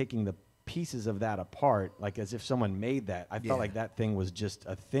imagine taking the pieces of that apart, like as if someone made that. I felt like that thing was just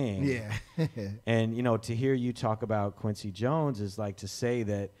a thing. Yeah. And, you know, to hear you talk about Quincy Jones is like to say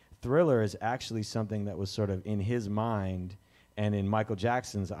that Thriller is actually something that was sort of in his mind and in Michael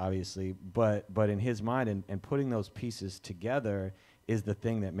Jackson's, obviously, but in his mind, and putting those pieces together is the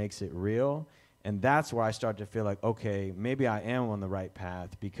thing that makes it real. And that's where I start to feel like, okay, maybe I am on the right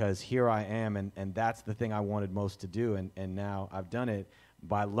path because here I am, and that's the thing I wanted most to do, and now I've done it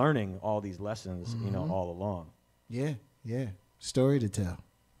by learning all these lessons, you know, all along. Yeah. Story to tell.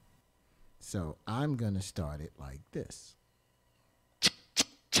 So I'm going to start it like this.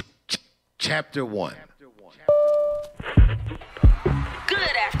 Chapter 1.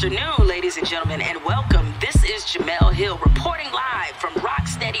 Good afternoon, ladies and gentlemen, and welcome. This is Jamel Hill reporting live from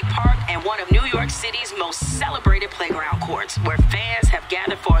Rocksteady Park and one of New York City's most celebrated playground courts, where fans have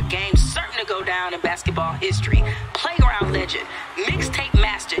gathered for a game certain to go down in basketball history. Playground legend, mixtape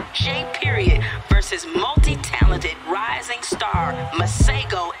master J.PERIOD versus multi-talented rising star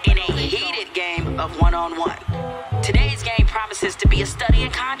Masego in a heated game of one-on-one. Today's game promises to be a study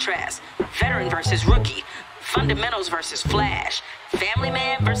in contrast. Veteran versus rookie, fundamentals versus flash, family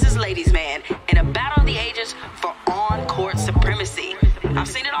man versus ladies man, and a battle of the ages for on-court supremacy. I've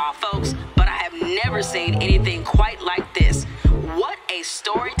seen it all, folks, but I have never seen anything quite like this. What a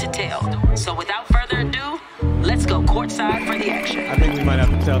story to tell. So without further ado, let's go courtside for the action. I think we might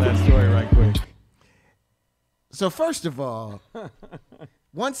have to tell that story right quick. So first of all,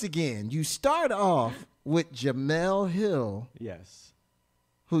 once again, you start off with Jamel Hill. Yes.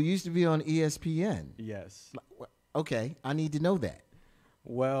 Who used to be on ESPN. Yes. Okay, I need to know that.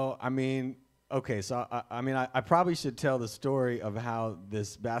 Well, I mean, okay, so I probably should tell the story of how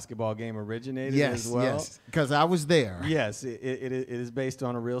this basketball game originated as well. Yes, because I was there. Yes, it is based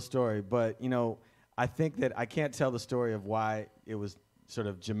on a real story. But, you know, I think that I can't tell the story of why it was sort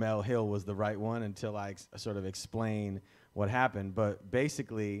of Jamel Hill was the right one until I sort of explain what happened. But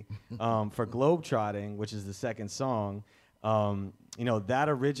basically, for Globetrotting, which is the second song, you know, that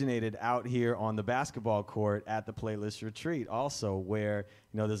originated out here on the basketball court at the Playlist Retreat also, where,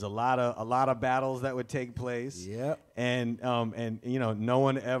 you know, there's a lot of battles that would take place. Yep. And you know, no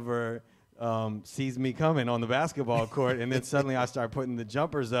one ever sees me coming on the basketball court, and then suddenly I start putting the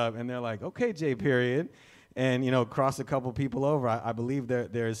jumpers up, and they're like, okay, J.PERIOD. And, you know, cross a couple people over. I believe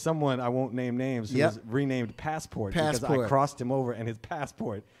there is someone, I won't name names, who was renamed Passport because I crossed him over and his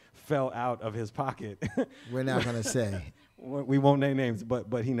passport fell out of his pocket. We're not going to say. We won't name names,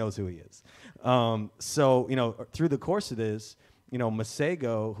 but he knows who he is. So, you know, through the course of this, you know,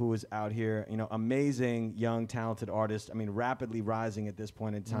 Masego, who is out here, you know, amazing, young, talented artist. I mean, rapidly rising at this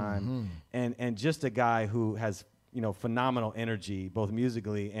point in time. And just a guy who has phenomenal energy, both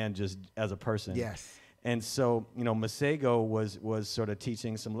musically and just as a person. Yes. And so, Masego was sort of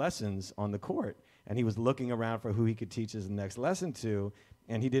teaching some lessons on the court, and he was looking around for who he could teach his next lesson to,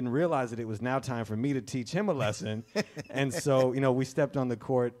 and he didn't realize that it was now time for me to teach him a lesson. And so, we stepped on the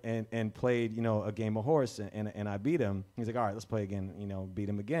court and played, a game of horse, and I beat him. He's like, all right, let's play again, beat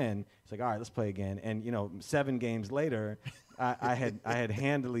him again. He's like, all right, let's play again. And, 7 games later, I had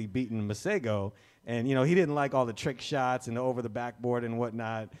handily beaten Masego, and, he didn't like all the trick shots and the over the backboard and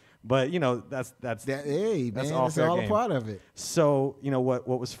whatnot. But that's hey, that's man, all it's fair all game. a part of it. So what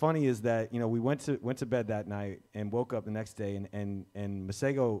was funny is that we went to bed that night and woke up the next day, and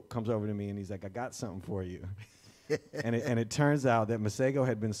Masego comes over to me and he's like, I got something for you. and it turns out that Masego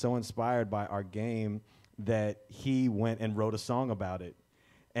had been so inspired by our game that he went and wrote a song about it.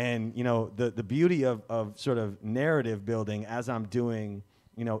 And the beauty of sort of narrative building as I'm doing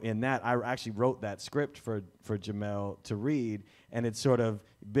in that, I actually wrote that script for Jamel to read, and it's sort of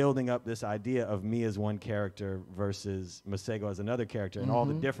building up this idea of me as one character versus Masego as another character, and all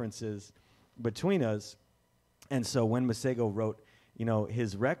the differences between us. And so when Masego wrote,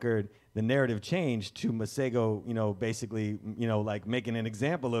 his record, the narrative changed to Masego, basically, like making an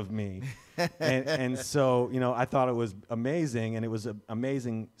example of me. and so, I thought it was amazing, and it was an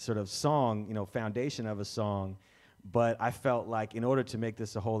amazing sort of song, foundation of a song. But I felt like in order to make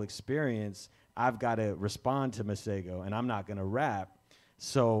this a whole experience, I've got to respond to Masego, and I'm not going to rap.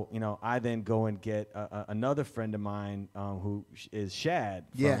 So, I then go and get another friend of mine who is Shad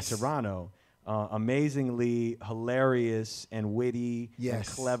from Toronto. Amazingly hilarious and witty and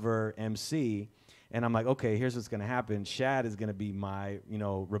clever MC. And I'm like, okay, here's what's going to happen. Shad is going to be my,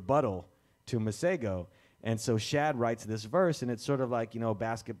 rebuttal to Masego. And so Shad writes this verse, and it's sort of like,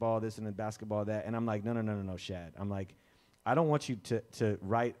 basketball this and then basketball that. And I'm like, no, Shad. I'm like, I don't want you to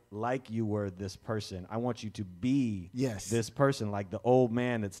write like you were this person. I want you to be this person, like the old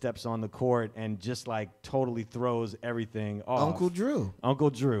man that steps on the court and just like totally throws everything off. Uncle Drew. Uncle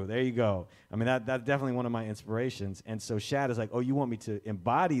Drew. There you go. I mean, that's definitely one of my inspirations. And so Shad is like, oh, you want me to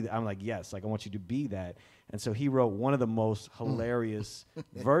embody that? I'm like, yes. Like, I want you to be that. And so he wrote one of the most hilarious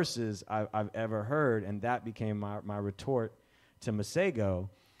verses I've ever heard, and that became my retort to Masego.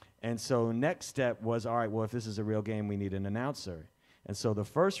 And so next step was, all right, well, if this is a real game, we need an announcer. And so the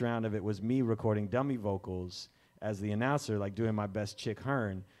first round of it was me recording dummy vocals as the announcer, like doing my best Chick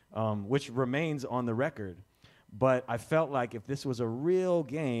Hearn, which remains on the record. But I felt like if this was a real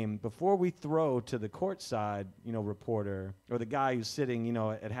game, before we throw to the courtside, reporter, or the guy who's sitting,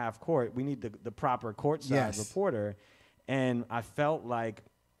 at half court, we need the proper courtside reporter. And I felt like,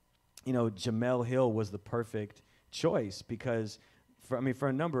 Jamel Hill was the perfect choice because, for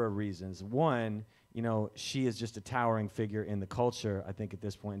a number of reasons. One, she is just a towering figure in the culture, I think, at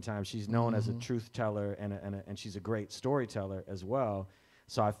this point in time. She's known as a truth teller, and she's a great storyteller as well.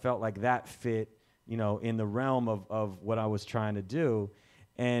 So I felt like that fit, in the realm of what I was trying to do.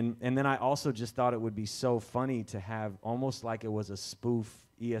 And then I also just thought it would be so funny to have almost like it was a spoof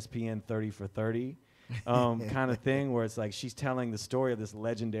ESPN 30 for 30 kind of thing, where it's like she's telling the story of this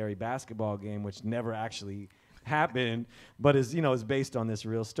legendary basketball game, which never actually happened, but is based on this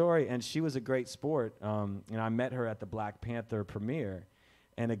real story. And she was a great sport. I met her at the Black Panther premiere,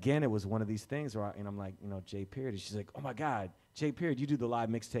 and again, it was one of these things where I'm like, J.PERIOD. She's like, oh my God, J.PERIOD, you do the live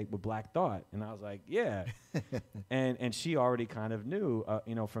mixtape with Black Thought. And I was like, yeah. and she already kind of knew,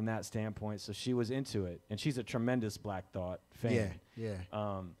 from that standpoint, so she was into it. And she's a tremendous Black Thought fan.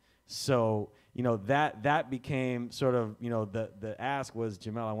 Yeah. So, that became sort of, the ask was,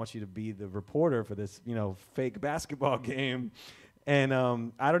 Jamel, I want you to be the reporter for this, fake basketball game. And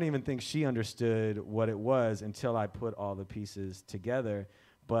I don't even think she understood what it was until I put all the pieces together.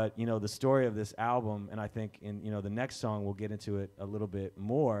 But, the story of this album, and I think in, the next song we'll get into it a little bit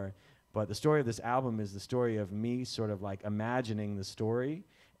more, but the story of this album is the story of me sort of like imagining the story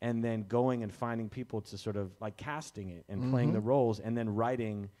and then going and finding people to sort of like casting it and playing the roles and then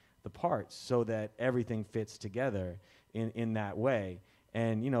writing the parts so that everything fits together in that way.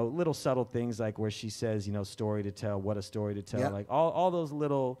 And, little subtle things like where she says, story to tell, what a story to tell. Yep. Like all those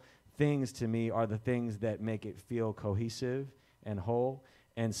little things to me are the things that make it feel cohesive and whole.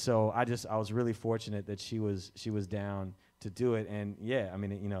 And so I was really fortunate that she was down to do it. And yeah, I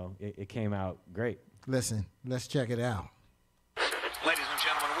mean, it came out great. Listen, let's check it out. Ladies and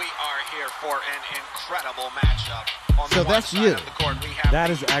gentlemen, we are here for an incredible matchup. On so the that's one you. Side of the court, we have that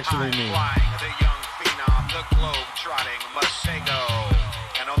is actually me. Flying, the young phenom, the globe-trotting Masego.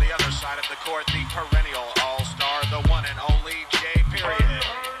 And on the other side of the court, the perennial all-star, the one and only J.PERIOD.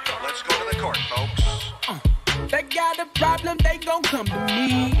 Let's go to the court, folks. They got a problem, they gon' come to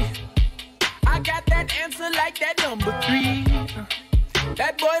me. I got that answer like that number 3.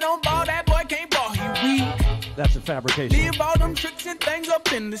 That boy don't ball, that boy can't ball, he weak. That's a fabrication. Leave all them tricks and things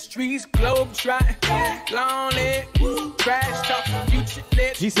up in the streets. Globe trotting, long leg, trash talk, future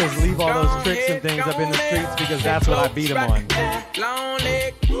lit. He says leave all those tricks and things up in the streets because that's what I beat him on. Long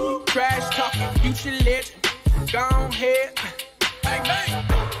leg, trash talk, future lit. Go ahead. Bang, bang.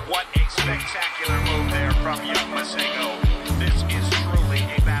 What a spectacular move there from young Masego. This is truly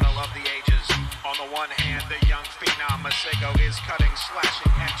a battle of the ages. On the one hand, the young phenom Masego is cutting,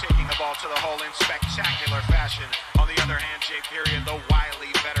 slashing, and taking the ball to the hole in spectacular fashion. On the other hand, J.PERIOD, the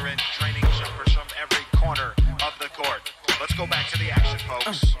wily veteran, draining jumpers from every corner of the court. Let's go back to the action,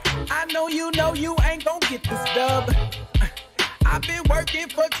 folks. I know you ain't gonna get this dub. I've been working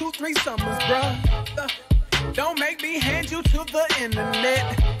for 2-3 summers, bruh. Don't make me hand you to the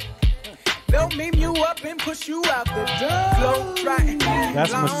internet. They'll meme you up and push you out the door.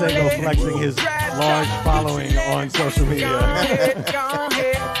 That's Masego flexing his large following on social media. Go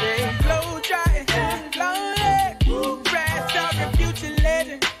ahead, blow dry, long leg, trash talking future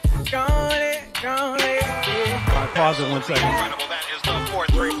legend. Go ahead. All right, pause it 1 second. Incredible, that is the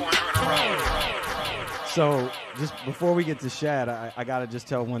 4th three-pointer in a row. So just before we get to Shad, I gotta just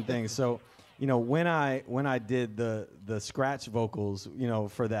tell one thing. So, you know, when I did the scratch vocals, you know,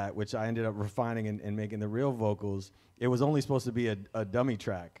 for that, which I ended up refining and making the real vocals, it was only supposed to be a dummy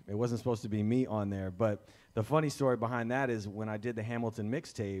track. It wasn't supposed to be me on there. But the funny story behind that is when I did the Hamilton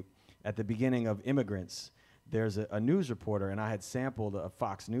mixtape at the beginning of Immigrants, there's a news reporter, and I had sampled a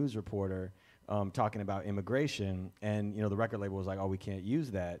Fox News reporter talking about immigration, and you know the record label was like, "Oh, we can't use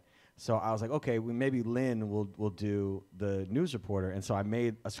that." So I was like, "Okay, maybe Lynn will do the news reporter," and so I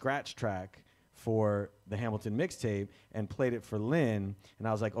made a scratch track for the Hamilton mixtape and played it for Lynn, and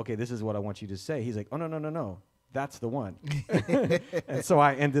I was like, "Okay, this is what I want you to say." He's like, "Oh no, that's the one." And so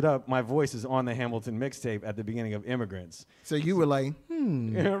I ended up, my voice is on the Hamilton mixtape at the beginning of Immigrants. So you were like,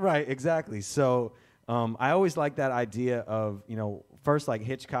 Yeah, right, exactly. So I always like that idea of, you know, first like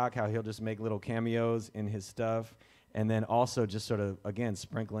Hitchcock, how he'll just make little cameos in his stuff, and then also just sort of, again,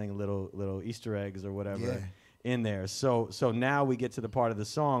 sprinkling little Easter eggs or whatever in there. So now we get to the part of the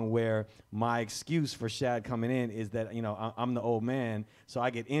song where my excuse for Shad coming in is that, you know, I'm the old man, so I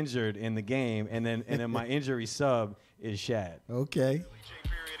get injured in the game, and then my injury sub is Shad. okay.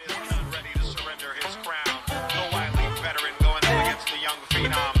 J.PERIOD is not ready to surrender his crown. The wily veteran going up against the young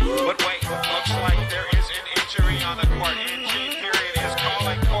phenom. But wait, looks like there is an injury on the court, and J.PERIOD is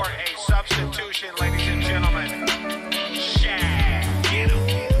calling for a substitution, ladies and gentlemen. Shad, get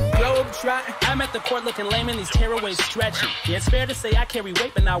him. I'm at the court looking lame in these tearaways stretchy. Yeah, it's fair to say I carry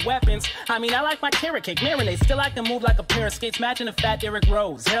weight but not weapons. I mean, I like my carrot cake marinade. Still I can move like a pair of skates, matching a fat Derrick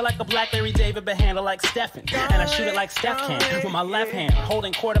Rose. Hair like a black Larry David, but handle like Stephen. And I shoot it like Steph can, with my left hand,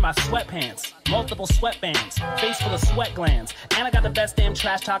 holding court in my sweatpants. Multiple sweatbands, face full of sweat glands. And I got the best damn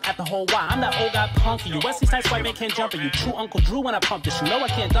trash talk at the whole Y. I'm that old guy punk you. Wesley Snipes white man can't jump at you. True Uncle Drew when I pump this. You know I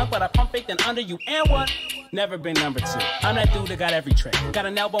can't dunk, but I pump fake then under you. And what? Never been number 2. I'm that dude that got every trick. Got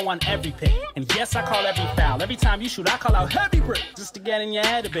an elbow on every pick. And yes, I call every foul. Every time you shoot, I call out heavy brick. Just to get in your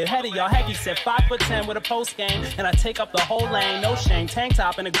head a bit. Head of y'all heavy set 5'10" with a post game. And I take up the whole lane, no shame. Tank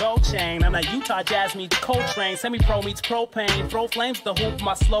top and a gold chain. I'm like Utah Jazz meets Coltrane. Semi-pro meets propane. Throw flames to the hoop,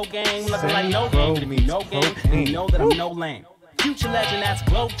 my slow game. Looking like no game. But if you no game, then you know that I'm no lame. Future legend, that's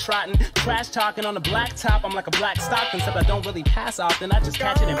globe trotting. Trash talking on the black top. I'm like a black Stockton, except I don't really pass often. I just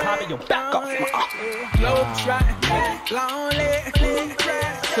catch it and pop it, yo, back off. Globe trotting, lonely.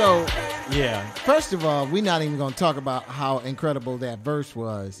 So, Yeah. first of all, we're not even going to talk about how incredible that verse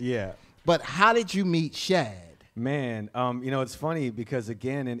was. Yeah. But how did you meet Shad? Man, you know, it's funny because,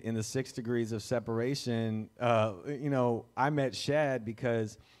 again, in the 6 Degrees of Separation, you know, I met Shad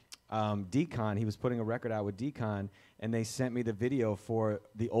because Decon, he was putting a record out with Decon, and they sent me the video for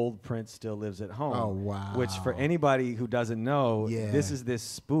The Old Prince Still Lives at Home. Oh, wow. Which, for anybody who doesn't know, Yeah. this is this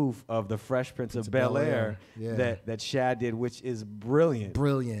spoof of The Fresh Prince of Bel-Air Yeah. that Shad did, which is brilliant.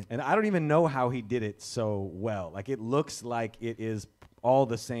 Brilliant. And I don't even know how he did it so well. Like, it looks like it is all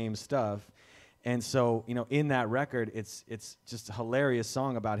the same stuff. And so, you know, in that record, it's just a hilarious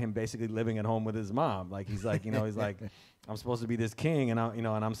song about him basically living at home with his mom. Like, he's like, you know, he's like, I'm supposed to be this king, and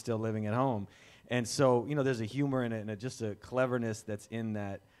I'm still living at home. And so, you know, there's a humor in it and just a cleverness that's in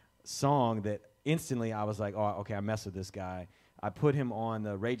that song that instantly I was like, oh, okay, I mess with this guy. I put him on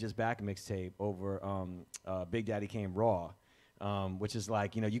the Rage's Back mixtape over Big Daddy Came Raw, which is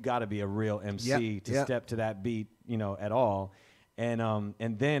like, you know, you got to be a real MC to step to that beat, you know, at all. And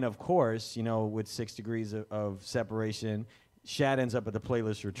then, of course, you know, with 6 Degrees of Separation, Shad ends up at the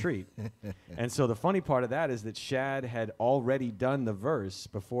Playlist Retreat. And so the funny part of that is that Shad had already done the verse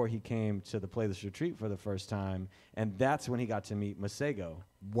before he came to the Playlist Retreat for the first time, and that's when he got to meet Masego.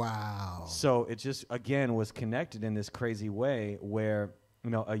 Wow. So it just, again, was connected in this crazy way where, you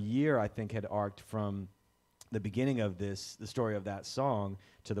know, a year, I think, had arced from the beginning of this, the story of that song,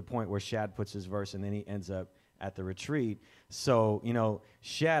 to the point where Shad puts his verse, and then he ends up at the retreat. So, you know,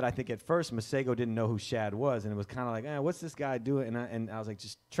 Shad, I think at first Masego didn't know who Shad was, and it was kind of like, what's this guy doing? And I was like,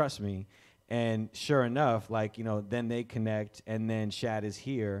 just trust me. And sure enough, like, you know, then they connect, and then Shad is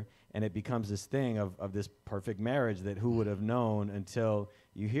here, and it becomes this thing of this perfect marriage that who would have known until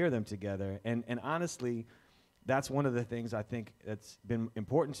you hear them together. And honestly, that's one of the things I think that's been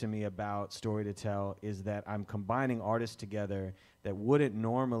important to me about Story to Tell, is that I'm combining artists together that wouldn't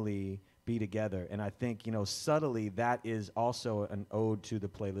normally be together. And I think, you know, subtly that is also an ode to the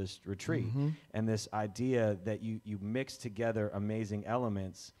Playlist Retreat, and this idea that you mix together amazing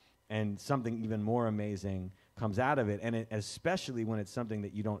elements and something even more amazing comes out of it, and especially when it's something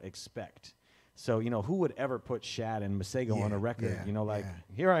that you don't expect. So, you know, who would ever put Shad and Masego on a record? You know, like,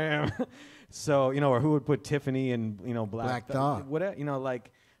 here I am. So, you know, or who would put Tiffany and, you know, Black Thought? Whatever, you know,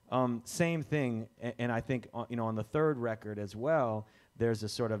 like, same thing. And I think, you know, on the third record as well, there's a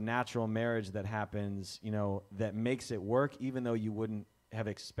sort of natural marriage that happens, you know, that makes it work, even though you wouldn't have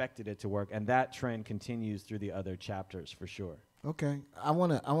expected it to work. And that trend continues through the other chapters, for sure. Okay. I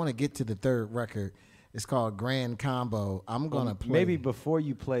wanna get to the third record. It's called Grand Combo. I'm going to play. Maybe before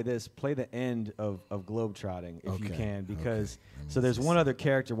you play this, play the end of Globetrotting, if you can, because so there's one other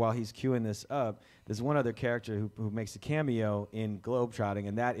character, while he's queuing this up, there's one other character who makes a cameo in Globetrotting,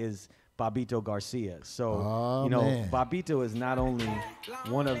 and that is Bobbito Garcia. So, you know, man. Bobbito is not only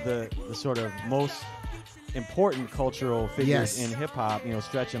one of the sort of most important cultural figures in hip-hop, you know,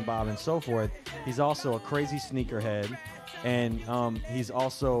 Stretch and Bob and so forth. He's also a crazy sneakerhead. And he's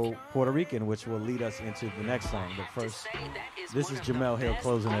also Puerto Rican, which will lead us into the next song. But first, this is Jamel Hill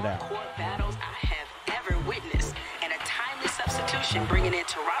closing it out. Battles I have ever witnessed, and a timely substitution bringing in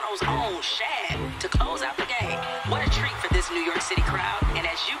Toronto's own Shad to close out the game. What a treat for this New York City crowd, and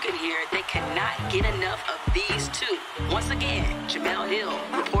as you can hear, they cannot get enough of these two. Once again, Jamel Hill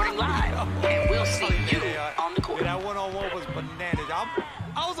reporting live, and we'll see you on the court. That one-on-one was bananas.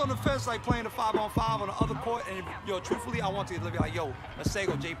 I was on the fence, like, playing the 5-on-5 on the other court, and, yo, truthfully, I wanted to be like, yo,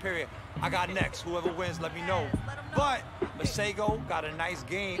 Masego, J.PERIOD, I got next. Whoever wins, let me know. But Masego got a nice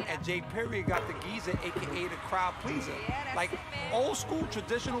game, and J.PERIOD got the geezer, a.k.a. the crowd pleaser. Like, old school,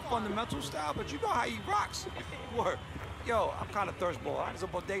 traditional, fundamental style, but you know how he rocks. Word. Yo, I'm kind of thirstball. There's a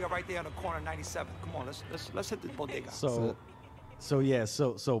bodega right there on the corner, 97. Come on, let's hit the bodega. So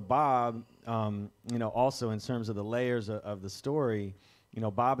Bob, you know, also in terms of the layers of the story, you know,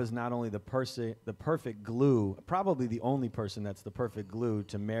 Bob is not only the perfect glue, probably the only person that's the perfect glue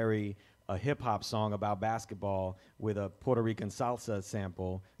to marry a hip-hop song about basketball with a Puerto Rican salsa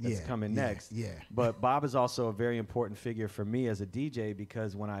sample that's coming next. But Bob is also a very important figure for me as a DJ,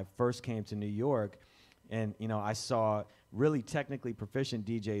 because when I first came to New York, and, you know, I saw really technically proficient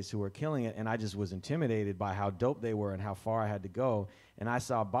DJs who were killing it, and I just was intimidated by how dope they were and how far I had to go. And I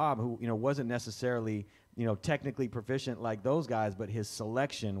saw Bob, who, you know, wasn't necessarily, you know, technically proficient like those guys, but his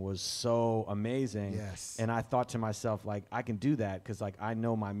selection was so amazing. Yes. And I thought to myself, like, I can do that because, like, I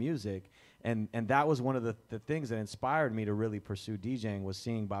know my music. And that was one of the things that inspired me to really pursue DJing, was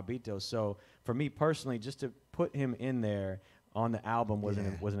seeing Bobbito. So for me personally, just to put him in there on the album was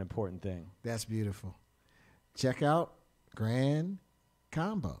an important thing. That's beautiful. Check out Grand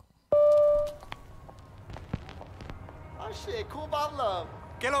Combo. Oh shit, cool Bob Love.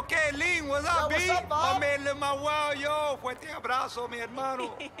 Que lo que, Lin? What's up, B? What's up, Bob? Mamele Mawao, yo. Fuerte abrazo, mi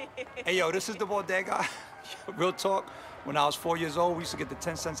hermano. Hey, yo, this is the bodega. Real talk. When I was 4 years old, we used to get the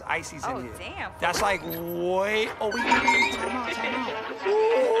 10 cents ices in here. Oh, damn. That's like way... Oh, we... Time out.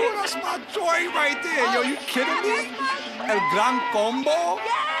 Ooh, that's my joint right there. Yo, you kidding me? El Gran Combo?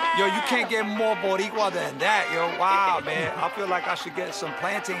 Yo, you can't get more Boricua than that, yo. Wow, man. I feel like I should get some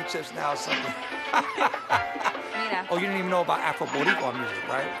plantain chips now or something. Oh, you didn't even know about Afro-Boricua music,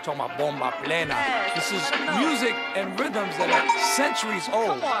 right? We're talking about bomba plena. This is music and rhythms that are centuries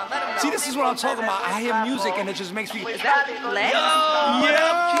old. See, this is what I'm talking about. I hear music and it just makes me... Is that legs?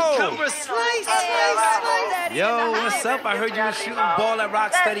 Yo, what's up? I heard you were shooting ball at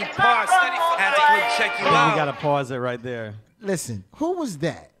Rocksteady Park. Had to come check you out. We got to pause it right there. Listen, who was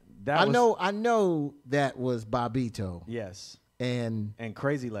that? I know that was Bobbito. Yes. And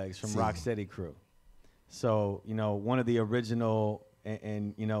Crazy Legs from Rocksteady Crew. So, you know, one of the original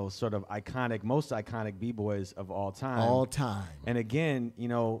and you know, sort of most iconic B-boys of all time. All time. And again, you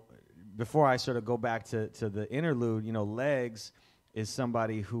know, before I sort of go back to the interlude, you know, Legs is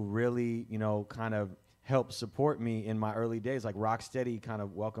somebody who really, you know, kind of helped support me in my early days. Like Rocksteady kind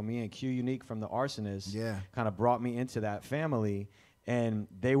of welcomed me in. Q Unique from the Arsonists kind of brought me into that family. And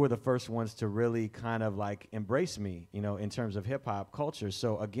they were the first ones to really kind of like embrace me, you know, in terms of hip hop culture.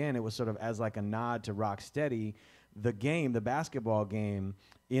 So again, it was sort of as like a nod to Rocksteady. The game, the basketball game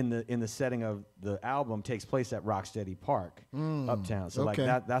in the setting of the album takes place at Rocksteady Park, uptown. So like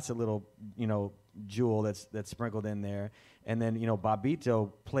that's a little, you know, jewel that's sprinkled in there. And then, you know,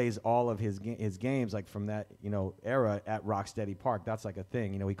 Bobbito plays all of his games like from that, you know, era at Rocksteady Park. That's like a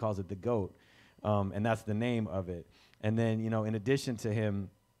thing, you know, he calls it the GOAT. And that's the name of it. And then, you know, in addition to him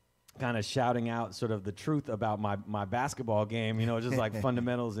kind of shouting out sort of the truth about my basketball game, you know, just like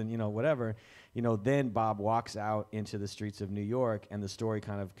fundamentals and, you know, whatever, you know, then Bob walks out into the streets of New York and the story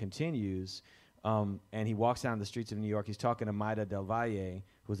kind of continues. And he walks down the streets of New York. He's talking to Maida Del Valle,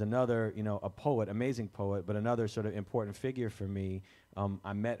 who's another, you know, a poet, amazing poet, but another sort of important figure for me.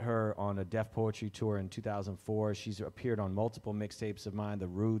 I met her on a Def Poetry tour in 2004. She's appeared on multiple mixtapes of mine, The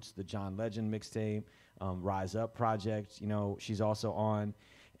Roots, the John Legend mixtape, Rise Up Project, you know, she's also on.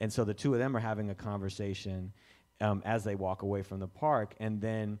 And so the two of them are having a conversation as they walk away from the park. And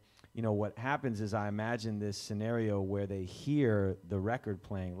then, you know, what happens is I imagine this scenario where they hear the record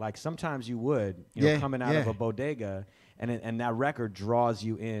playing. Like sometimes you would, you know, coming out of a bodega, and that record draws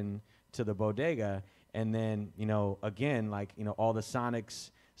you in to the bodega. And then, you know, again, like, you know, all the sonics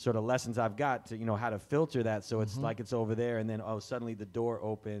sort of lessons I've got to, you know, how to filter that so it's like it's over there. And then, oh, suddenly the door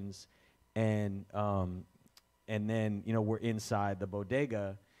opens and then, you know, we're inside the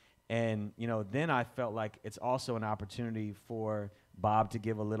bodega. And, you know, then I felt like it's also an opportunity for Bob to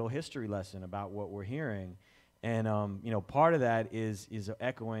give a little history lesson about what we're hearing. And, you know, part of that is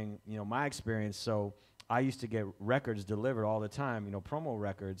echoing, you know, my experience. So I used to get records delivered all the time, you know, promo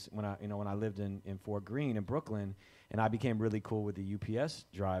records when I lived in Fort Greene in Brooklyn, and I became really cool with the UPS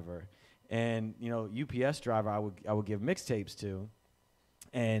driver. And, you know, UPS driver I would give mixtapes to.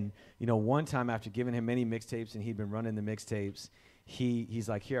 And, you know, one time after giving him many mixtapes and he'd been running the mixtapes, he's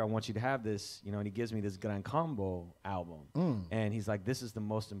like, here, I want you to have this, you know, and he gives me this Gran Combo album. And he's like, this is the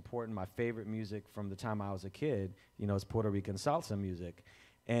most important, my favorite music from the time I was a kid, you know, it's Puerto Rican salsa music.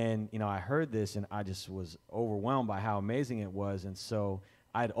 And, you know, I heard this and I just was overwhelmed by how amazing it was. And so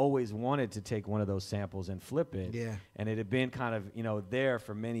I'd always wanted to take one of those samples and flip it. Yeah. And it had been kind of, you know, there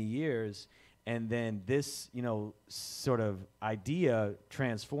for many years. And then this, you know, sort of idea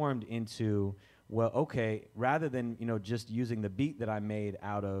transformed into, well, okay, rather than, you know, just using the beat that I made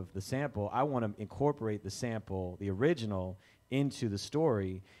out of the sample, I want to incorporate the sample, the original, into the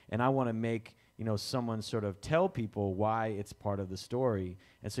story. And I want to make, you know, someone sort of tell people why it's part of the story.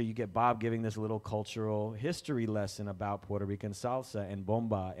 And so you get Bob giving this little cultural history lesson about Puerto Rican salsa and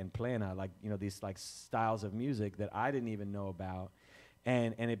bomba and plena, like, you know, these like styles of music that I didn't even know about.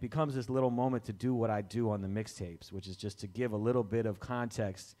 And it becomes this little moment to do what I do on the mixtapes, which is just to give a little bit of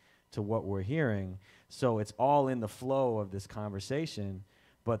context to what we're hearing. So it's all in the flow of this conversation.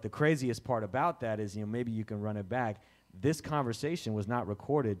 But the craziest part about that is, you know, maybe you can run it back. This conversation was not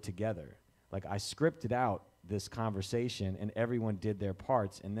recorded together. Like I scripted out this conversation and everyone did their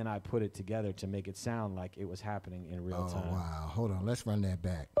parts, and then I put it together to make it sound like it was happening in real time. Oh, wow. Hold on. Let's run that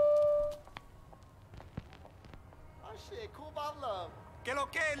back. Oh, shit. Cool Bob Love. Que lo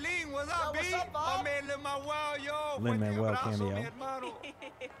que, Lin, what's up, B? My man Lin-Manuel, yo. Lin-Manuel cameo.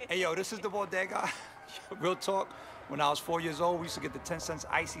 Hey, yo, this is the bodega. Real talk. When I was 4 years old, we used to get the 10 cents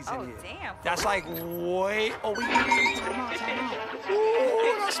ices in here. Damn. That's like way. Oh, we. Time out.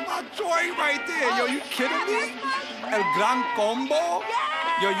 Ooh, that's my joint right there. Yo, you kidding me? El Gran Combo?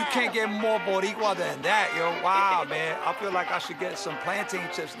 Yo, you can't get more Boricua than that, yo. Wow, man. I feel like I should get some plantain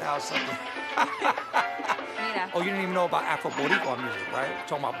chips now or something. Oh, you didn't even know about Afro-Boricua music, right? We're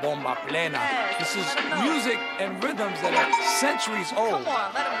talking about bomba plena. This is music and rhythms that are centuries old.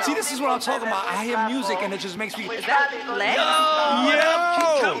 See, this is what I'm talking about. I hear music and it just makes me... Is that Lex?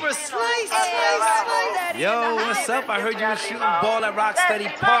 Cucumber slice. Yo, what's up? I heard you were shooting ball at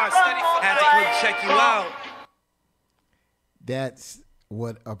Rocksteady Park. Had to come check you out. That's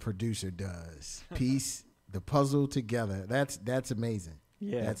what a producer does. Piece the puzzle together. That's amazing.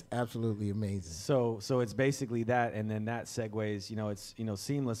 Yeah, that's absolutely amazing. So it's basically that, and then that segues, you know, it's, you know,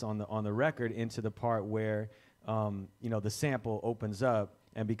 seamless on the record into the part where, you know, the sample opens up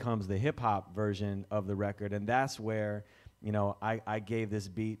and becomes the hip hop version of the record, and that's where, you know, I gave this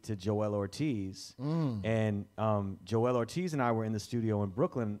beat to Joel Ortiz, and Joel Ortiz and I were in the studio in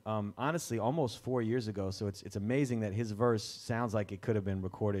Brooklyn, honestly, almost 4 years ago. So it's amazing that his verse sounds like it could have been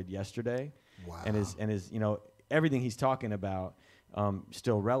recorded yesterday. Wow. And his you know, everything he's talking about.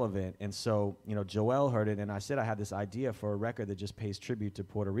 still relevant. And so, you know, Joel heard it, and I said I had this idea for a record that just pays tribute to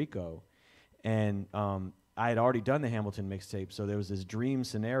Puerto Rico. And I had already done the Hamilton mixtape, so there was this dream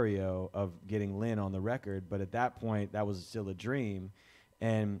scenario of getting Lynn on the record, but at that point, that was still a dream.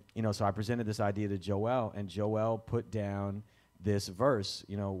 And, you know, so I presented this idea to Joel, and Joel put down this verse,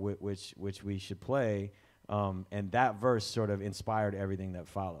 you know, which we should play, and that verse sort of inspired everything that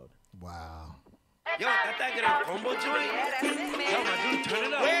followed. Wow. Yo, that gran combo joint? Yo, my dude, turn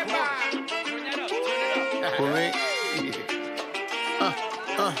it up. Turn that up, turn it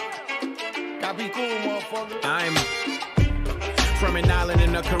up. Gotta be cool, motherfucker. I'm from an island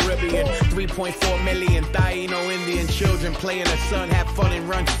in the Caribbean, 3.4 million Taino Indian children play in the sun, have fun and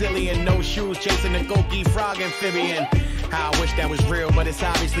run silly in no shoes, chasing the Goki frog amphibian. I wish that was real, but it's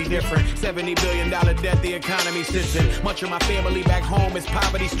obviously different. $70 billion debt the economy sits in. Much of my family back home is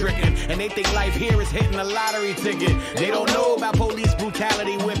poverty stricken, and they think life here is hitting a lottery ticket. They don't know about police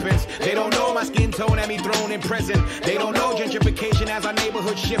brutality, whippings. They don't know my skin tone had me thrown in prison. They don't know gentrification as our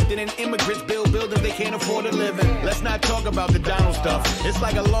neighborhood shifting, and immigrants build buildings they can't afford to live in. Let's not talk about the Donald stuff. It's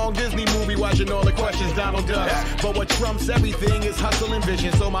like a long Disney movie watching all the questions Donald does. But what trumps everything is hustle and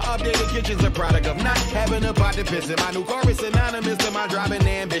vision. So my updated kitchen's a product of not having a pot to piss in. My new car is synonymous to my driving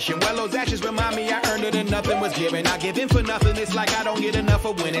ambition. Well, those actions remind me I earned it and nothing was given. I give in for nothing, it's like I don't get enough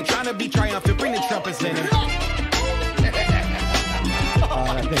of winning. Trying to be triumphant, bring the trumpets in it.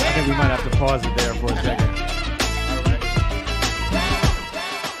 I think we might have to pause it there for a second.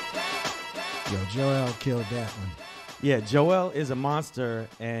 Yo, Joel killed that one. Yeah, Joel is a monster,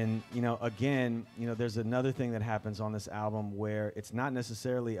 and, you know, again, you know, there's another thing that happens on this album where it's not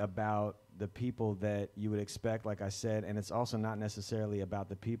necessarily about the people that you would expect, like I said, and it's also not necessarily about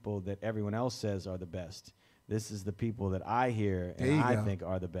the people that everyone else says are the best. This is the people that I hear and I think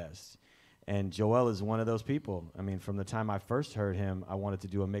are the best. And Joel is one of those people. I mean, from the time I first heard him, I wanted to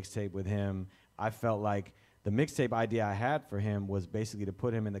do a mixtape with him. I felt like the mixtape idea I had for him was basically to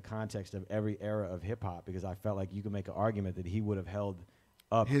put him in the context of every era of hip-hop, because I felt like you could make an argument that he would have held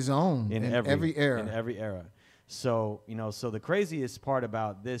up his own in every era. In every era. So, you know, so the craziest part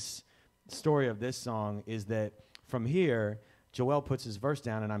about this story of this song is that from here, Joel puts his verse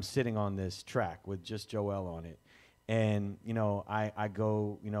down, and I'm sitting on this track with just Joel on it. And, you know, I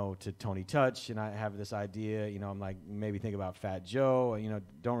go, you know, to Tony Touch, and I have this idea, you know, I'm like, maybe think about Fat Joe, you know,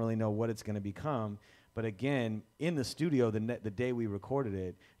 don't really know what it's going to become. But again, in the studio, the day we recorded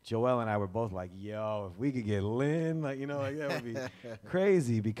it, Joel and I were both like, yo, if we could get Lynn, like, you know, like, that would be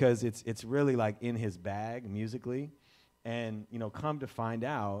crazy, because it's really like in his bag musically. And, you know, come to find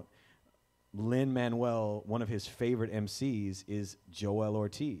out, Lin-Manuel, one of his favorite MCs is Joel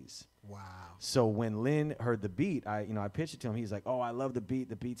Ortiz. Wow. So when Lynn heard the beat, I pitched it to him. He's like, oh, I love the beat.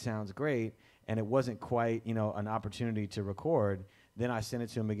 The beat sounds great. And it wasn't quite, you know, an opportunity to record. Then I sent it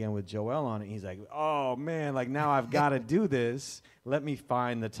to him again with Joel on it. He's like, oh, man, like, now I've got to do this. Let me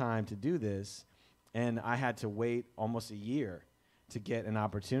find the time to do this. And I had to wait almost a year to get an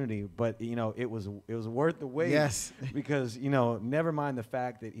opportunity. But, you know, it was worth the wait. Yes. Because, you know, never mind the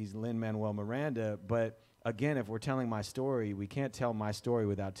fact that he's Lin-Manuel Miranda. But, again, if we're telling my story, we can't tell my story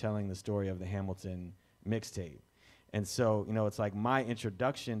without telling the story of the Hamilton mixtape. And so, you know, it's like my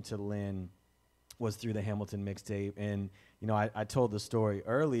introduction to Lynn was through the Hamilton mixtape. And, you know, I told the story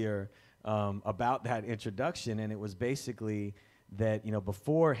earlier about that introduction, and it was basically that, you know,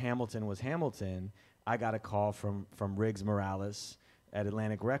 before Hamilton was Hamilton, I got a call from Riggs Morales at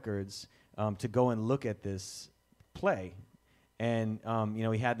Atlantic Records to go and look at this play. And, you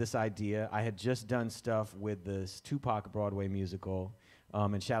know, he had this idea. I had just done stuff with this Tupac Broadway musical,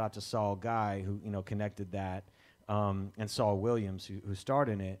 and shout out to Saul Guy, who, you know, connected that, and Saul Williams, who starred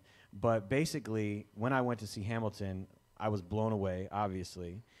in it. But basically, when I went to see Hamilton, I was blown away,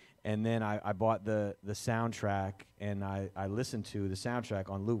 obviously. And then I bought the soundtrack, and I listened to the soundtrack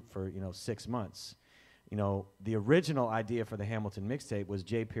on loop for, you know, 6 months. You know, the original idea for the Hamilton mixtape was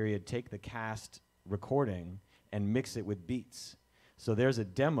J.PERIOD take the cast recording and mix it with beats. So there's a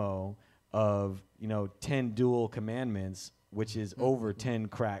demo of, you know, 10 dual commandments, which is over 10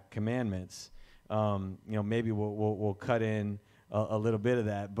 crack commandments. You know, maybe we'll cut in a little bit of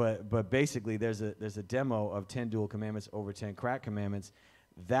that, but basically there's a demo of 10 dual commandments over 10 crack commandments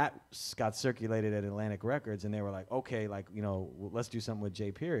that got circulated at Atlantic Records, and they were like, okay, like, you know, let's do something with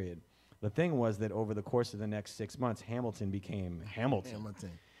J.PERIOD. The thing was that over the course of the next 6 months, Hamilton became Hamilton.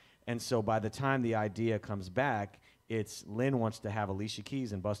 And so by the time the idea comes back, it's Lynn wants to have Alicia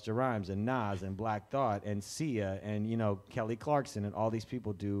Keys and Busta Rhymes and Nas and Black Thought and Sia and, you know, Kelly Clarkson and all these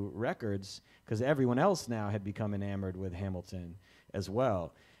people do records, because everyone else now had become enamored with Hamilton as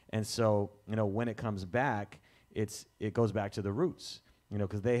well. And so, you know, when it comes back, it goes back to the roots, you know,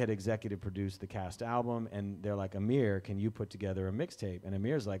 because they had executive produced the Cast album, and they're like, Amir, can you put together a mixtape? And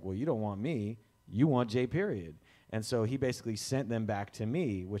Amir's like, well, you don't want me, you want J.PERIOD. And so he basically sent them back to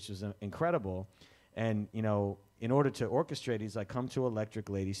me, which was incredible. And, you know, in order to orchestrate, he's like, come to Electric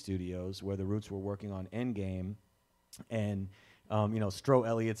Lady Studios, where the Roots were working on Endgame, and you know, Stro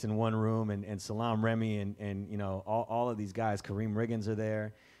Elliott's in one room, and Salam Remy, and you know, all of these guys, Kareem Riggins are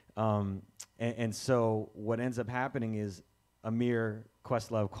there. And so what ends up happening is Amir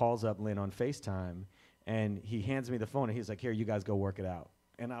Questlove calls up Lynn on FaceTime, and he hands me the phone, and he's like, here, you guys go work it out.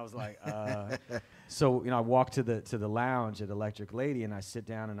 And I was like, so, you know, I walk to the lounge at Electric Lady, and I sit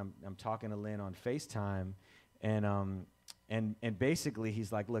down, and I'm talking to Lynn on FaceTime, and basically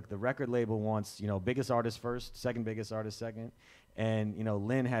he's like, look, the record label wants, you know, biggest artist first, second biggest artist second. And, you know,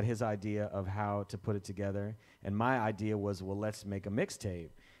 Lynn had his idea of how to put it together. And my idea was, well, let's make a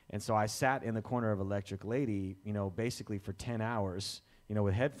mixtape. And so I sat in the corner of Electric Lady, you know, basically for 10 hours, you know,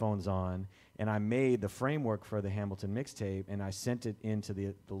 with headphones on. And I made the framework for the Hamilton mixtape, and I sent it into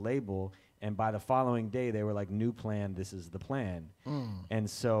the label. And by the following day, they were like, new plan, this is the plan. And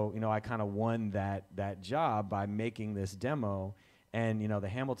so, you know, I kind of won that job by making this demo. And, you know, the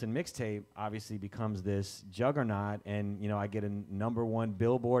Hamilton mixtape obviously becomes this juggernaut. And, you know, I get a #1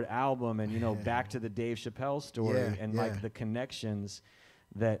 Billboard album, and, you know, back to the Dave Chappelle story, and like the connections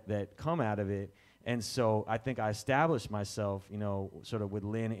that come out of it. And so I think I established myself, you know, sort of with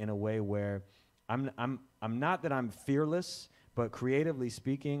Lynn in a way where I'm not that I'm fearless, but creatively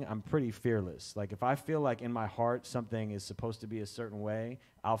speaking, I'm pretty fearless. Like, if I feel like in my heart something is supposed to be a certain way,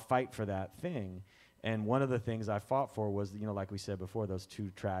 I'll fight for that thing. And one of the things I fought for was, you know, like we said before, those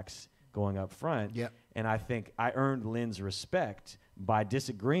 2 tracks going up front. Yep. And I think I earned Lynn's respect by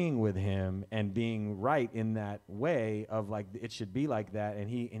disagreeing with him and being right in that way of like, it should be like that. And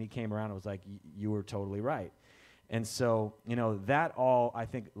he came around and was like, you were totally right. And so, you know, that all, I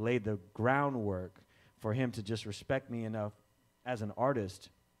think, laid the groundwork for him to just respect me enough as an artist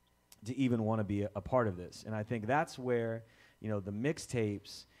to even want to be a part of this. And I think that's where, you know, the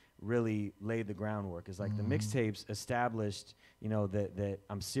mixtapes really laid the groundwork. Is like the mixtapes established, you know, that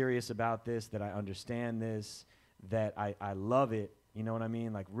I'm serious about this, that I understand this, that I love it. You know what I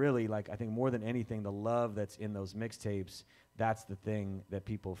mean? Like, really, like, I think more than anything, the love that's in those mixtapes, that's the thing that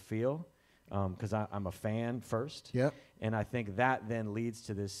people feel, because I'm a fan first. Yep. And I think that then leads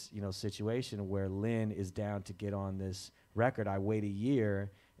to this, you know, situation where Lynn is down to get on this record. I wait a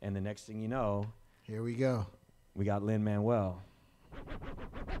year, and the next thing you know, here we go. We got Lin-Manuel.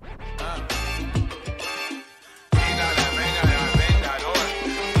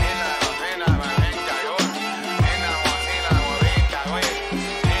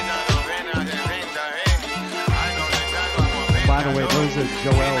 By the way, those are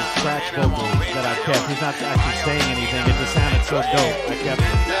Joel's scratch vocals that I kept. He's not actually saying anything. It just sounded so dope. I kept it.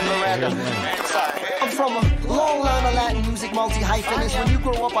 I'm from a long line of Latin music, multi-hyphenates. When you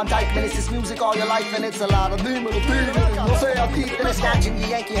grow up on Dykeman, it's this music all your life, and it's a lot of demon. No sé a ti, pero snatching the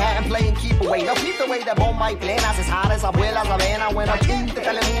Yankee hat and playing keep away. Now keep the way that Bombay plenas, as hot as abuelas avena. When I quinte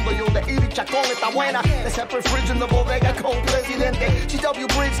Telemundo, yo de ir chacón está buena. The separate fridge in the bodega con presidente. GW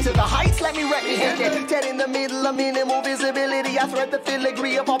Bridge to the heights, let me wreck me gente. Dead in the middle of minimal visibility. I thread the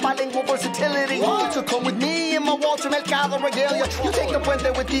filigree of all bilingual versatility. So come with me in my Walter Mercado regalia. You take the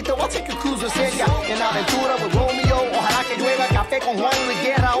puente with Tito, I'll take a cruise with Celia. En aventura with Romeo, ojalá que llueva café con Juan Luis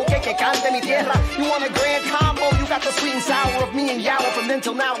Guerra, okay, que cante mi tierra. You want a grand combo, you got the sweet and sour of me and Yawa. From then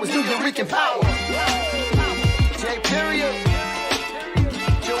till now, it's New Eureka power. J.PERIOD,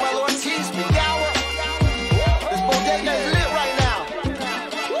 Joel Ortiz, me Yawa. This bodega is lit right now.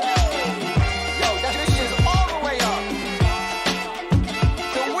 Yo, that shit's all the way up.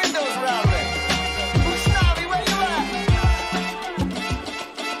 The windows rattling. Who's snobby, where you at?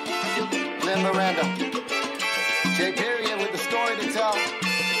 Lynn Miranda. J.PERIOD with the story to tell.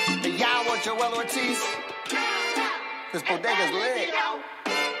 The Yawa, Joel Ortiz. This bodega's lit.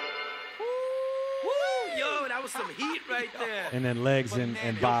 Woo! Yo, that was some heat right there. And then Legs and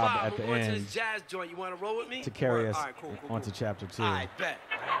Bob at the we're going to end this jazz joint. You want to roll with me? to carry us All right, cool. onto chapter 2. All right, bet.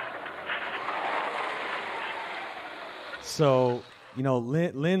 So, you know,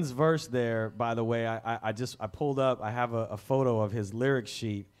 Lynn's verse there, by the way, I pulled up, I have a photo of his lyric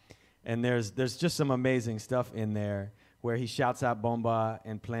sheet, and there's just some amazing stuff in there where he shouts out Bomba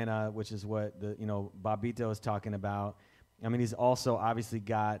and Plena, which is what the, you know, Bobito is talking about. I mean, he's also obviously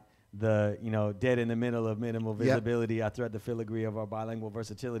got the, you know, dead in the middle of minimal visibility. Yep. I thread the filigree of our bilingual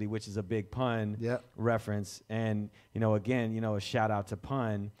versatility, which is a big pun reference. And, you know, again, you know, a shout out to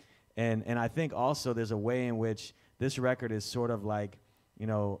pun. And I think also there's a way in which this record is sort of like, you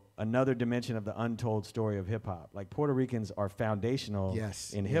know, another dimension of the untold story of hip hop. Like Puerto Ricans are foundational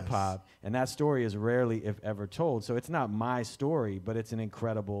in hip hop, and that story is rarely, if ever, told. So it's not my story, but it's an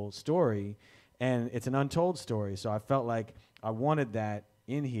incredible story, and it's an untold story. So I felt like I wanted that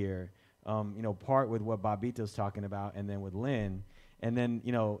in here, you know, part with what Bobito's talking about, and then with Lynn. And then,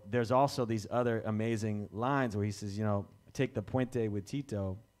 you know, there's also these other amazing lines where he says, you know, take the puente with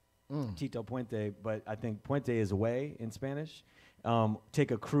Tito, Tito Puente, but I think puente is way in Spanish.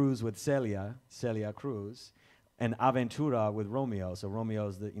 Take a cruise with Celia Cruz, and Aventura with Romeo. So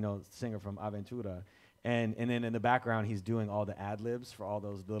Romeo's the, you know, singer from Aventura. And then in the background, he's doing all the ad-libs for all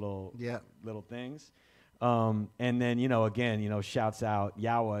those little things. And then, you know, again, you know, shouts out,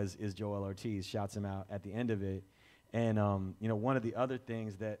 Yawa is Joel Ortiz, shouts him out at the end of it. And, you know, one of the other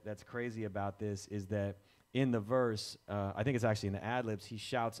things that's crazy about this is that in the verse, I think it's actually in the ad-libs, he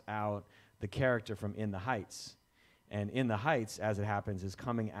shouts out the character from In the Heights. And In the Heights, as it happens, is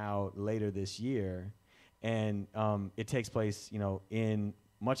coming out later this year. And it takes place, you know, in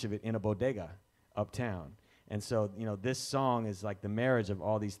much of it in a bodega uptown. And so, you know, this song is like the marriage of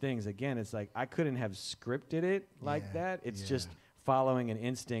all these things. Again, it's like I couldn't have scripted it like that. It's just following an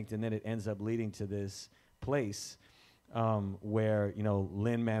instinct, and then it ends up leading to this place where, you know,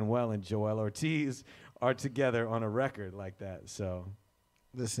 Lin-Manuel and Joel Ortiz are together on a record like that. So,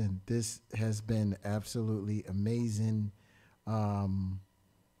 listen, this has been absolutely amazing. I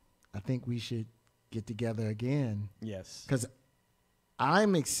think we should get together again. Yes. Because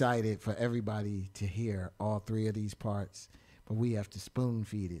I'm excited for everybody to hear all three of these parts, but we have to spoon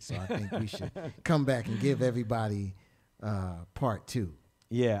feed it. So I think we should come back and give everybody part 2.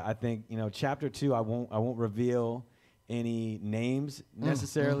 Yeah, I think, you know, chapter 2, I won't reveal any names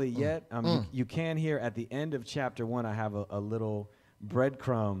necessarily yet. You can hear at the end of chapter 1, I have a little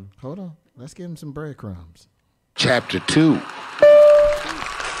breadcrumb. Hold on. Let's give him some breadcrumbs. Chapter 2.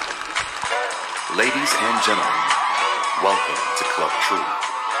 Ladies and gentlemen, welcome to Club True,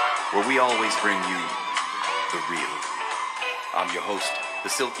 where we always bring you the real. I'm your host, the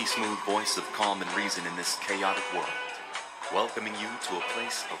silky smooth voice of calm and reason in this chaotic world, welcoming you to a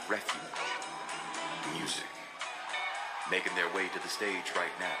place of refuge, music. Making their way to the stage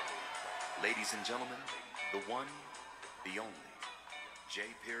right now, ladies and gentlemen, the one, the only,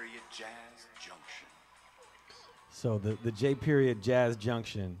 J.PERIOD Jazz Junction. So the J.PERIOD Jazz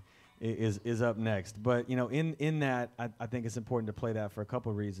Junction is up next. But, you know, in that, I think it's important to play that for a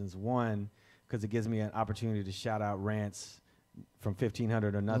couple of reasons. One, because it gives me an opportunity to shout out Rance from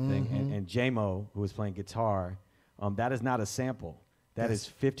 1500 or Nothing, and J-Mo, who was playing guitar. That is not a sample. That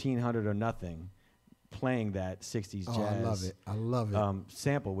is 1500 or Nothing playing that 60s jazz. I love it.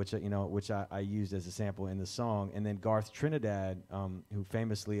 Sample, which I used as a sample in the song. And then Garth Trinidad, who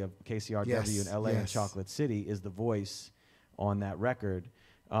famously of KCRW in LA and Chocolate City, is the voice on that record.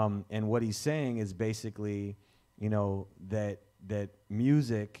 And what he's saying is basically, you know, that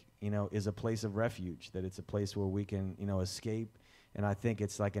music, you know, is a place of refuge, that it's a place where we can, you know, escape. And I think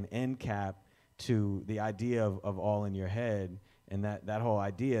it's like an end cap to the idea of all in your head, and that whole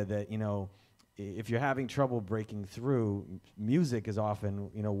idea that, you know, if you're having trouble breaking through, music is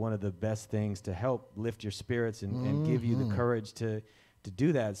often, you know, one of the best things to help lift your spirits and give you the courage to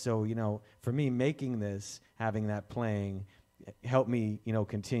do that. So, you know, for me, making this, having that playing, helped me, you know,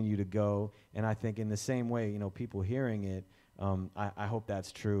 continue to go. And I think in the same way, you know, people hearing it, I hope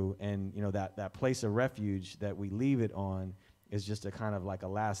that's true. And, you know, that place of refuge that we leave it on is just a kind of like a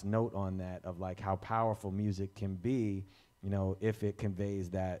last note on that, of like how powerful music can be, you know, if it conveys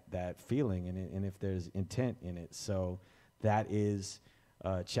that feeling and if there's intent in it. So that is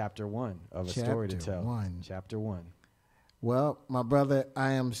chapter 1 of a story to tell. Chapter 1. Well, my brother,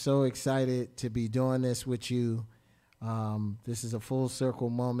 I am so excited to be doing this with you. This is a full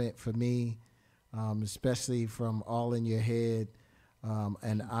circle moment for me, especially from All in Your Head.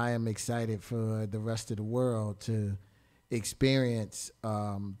 And I am excited for the rest of the world to experience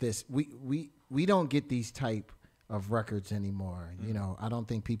this. We don't get these type of records anymore. You know, I don't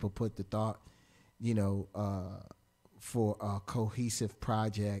think people put the thought, you know, for a cohesive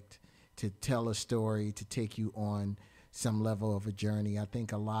project to tell a story, to take you on some level of a journey. I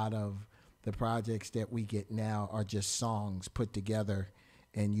think a lot of the projects that we get now are just songs put together,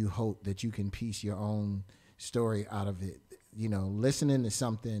 and you hope that you can piece your own story out of it. You know, listening to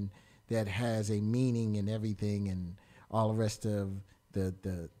something that has a meaning and everything, and all the rest of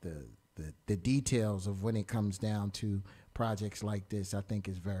the details of when it comes down to projects like this, I think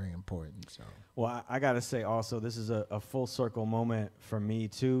is very important. So, well, I got to say also, this is a full circle moment for me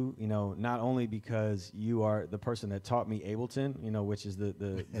too. You know, not only because you are the person that taught me Ableton, you know, which is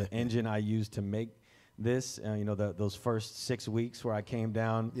the engine I use to make this. You know, those first 6 weeks where I came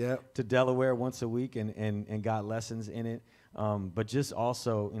down Yep. to Delaware once a week and got lessons in it. But just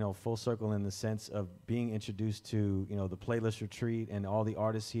also, you know, full circle in the sense of being introduced to, you know, the playlist retreat and all the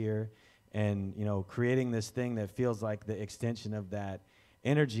artists here, and, you know, creating this thing that feels like the extension of that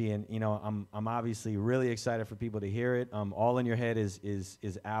energy. And, you know, I'm obviously really excited for people to hear it. All in Your Head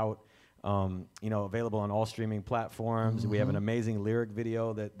is out, you know, available on all streaming platforms. We have an amazing lyric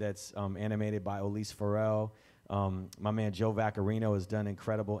video that's animated by Elise Farrell. My man Joe Vaccarino has done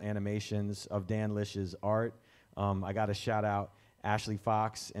incredible animations of Dan Lish's art. I got to shout out Ashley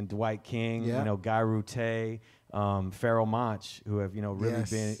Fox and Dwight King, you know, Guy Route, Pharoah Monch, who have, you know, really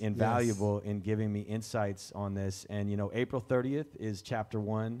been invaluable in giving me insights on this. And, you know, April 30th is Chapter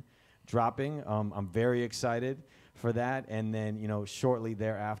 1 dropping. I'm very excited for that. And then, you know, shortly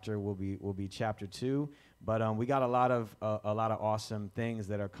thereafter will be Chapter 2. But we got a lot of awesome things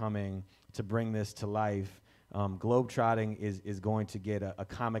that are coming to bring this to life. Globetrotting is going to get a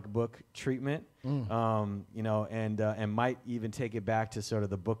comic book treatment, you know, and might even take it back to sort of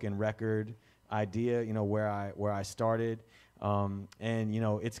the book and record idea, you know, where I started. And, you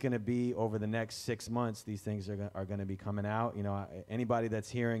know, it's going to be over the next 6 months, these things are going to be coming out. You know, anybody that's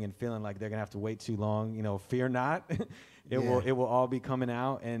hearing and feeling like they're going to have to wait too long, you know, fear not. It will all be coming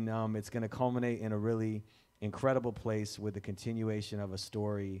out, and it's going to culminate in a really incredible place with the continuation of a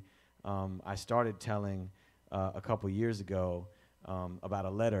story I started telling a couple years ago about a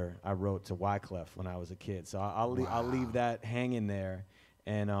letter I wrote to Wyclef when I was a kid. So I'll leave that hanging there.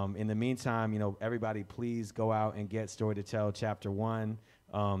 And in the meantime, you know, everybody please go out and get Story to Tell Chapter 1.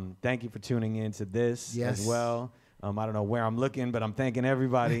 Thank you for tuning in to this as well. I don't know where I'm looking, but I'm thanking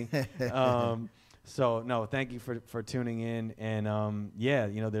everybody. So no, thank you for tuning in. And yeah,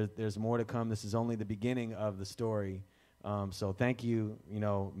 you know, there's more to come. This is only the beginning of the story. So thank you, you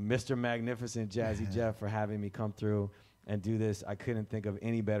know, Mr. Magnificent Jazzy Jeff, for having me come through and do this. I couldn't think of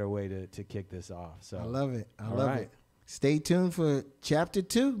any better way to kick this off. So I love it. I love it. Stay tuned for Chapter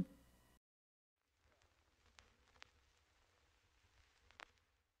 2.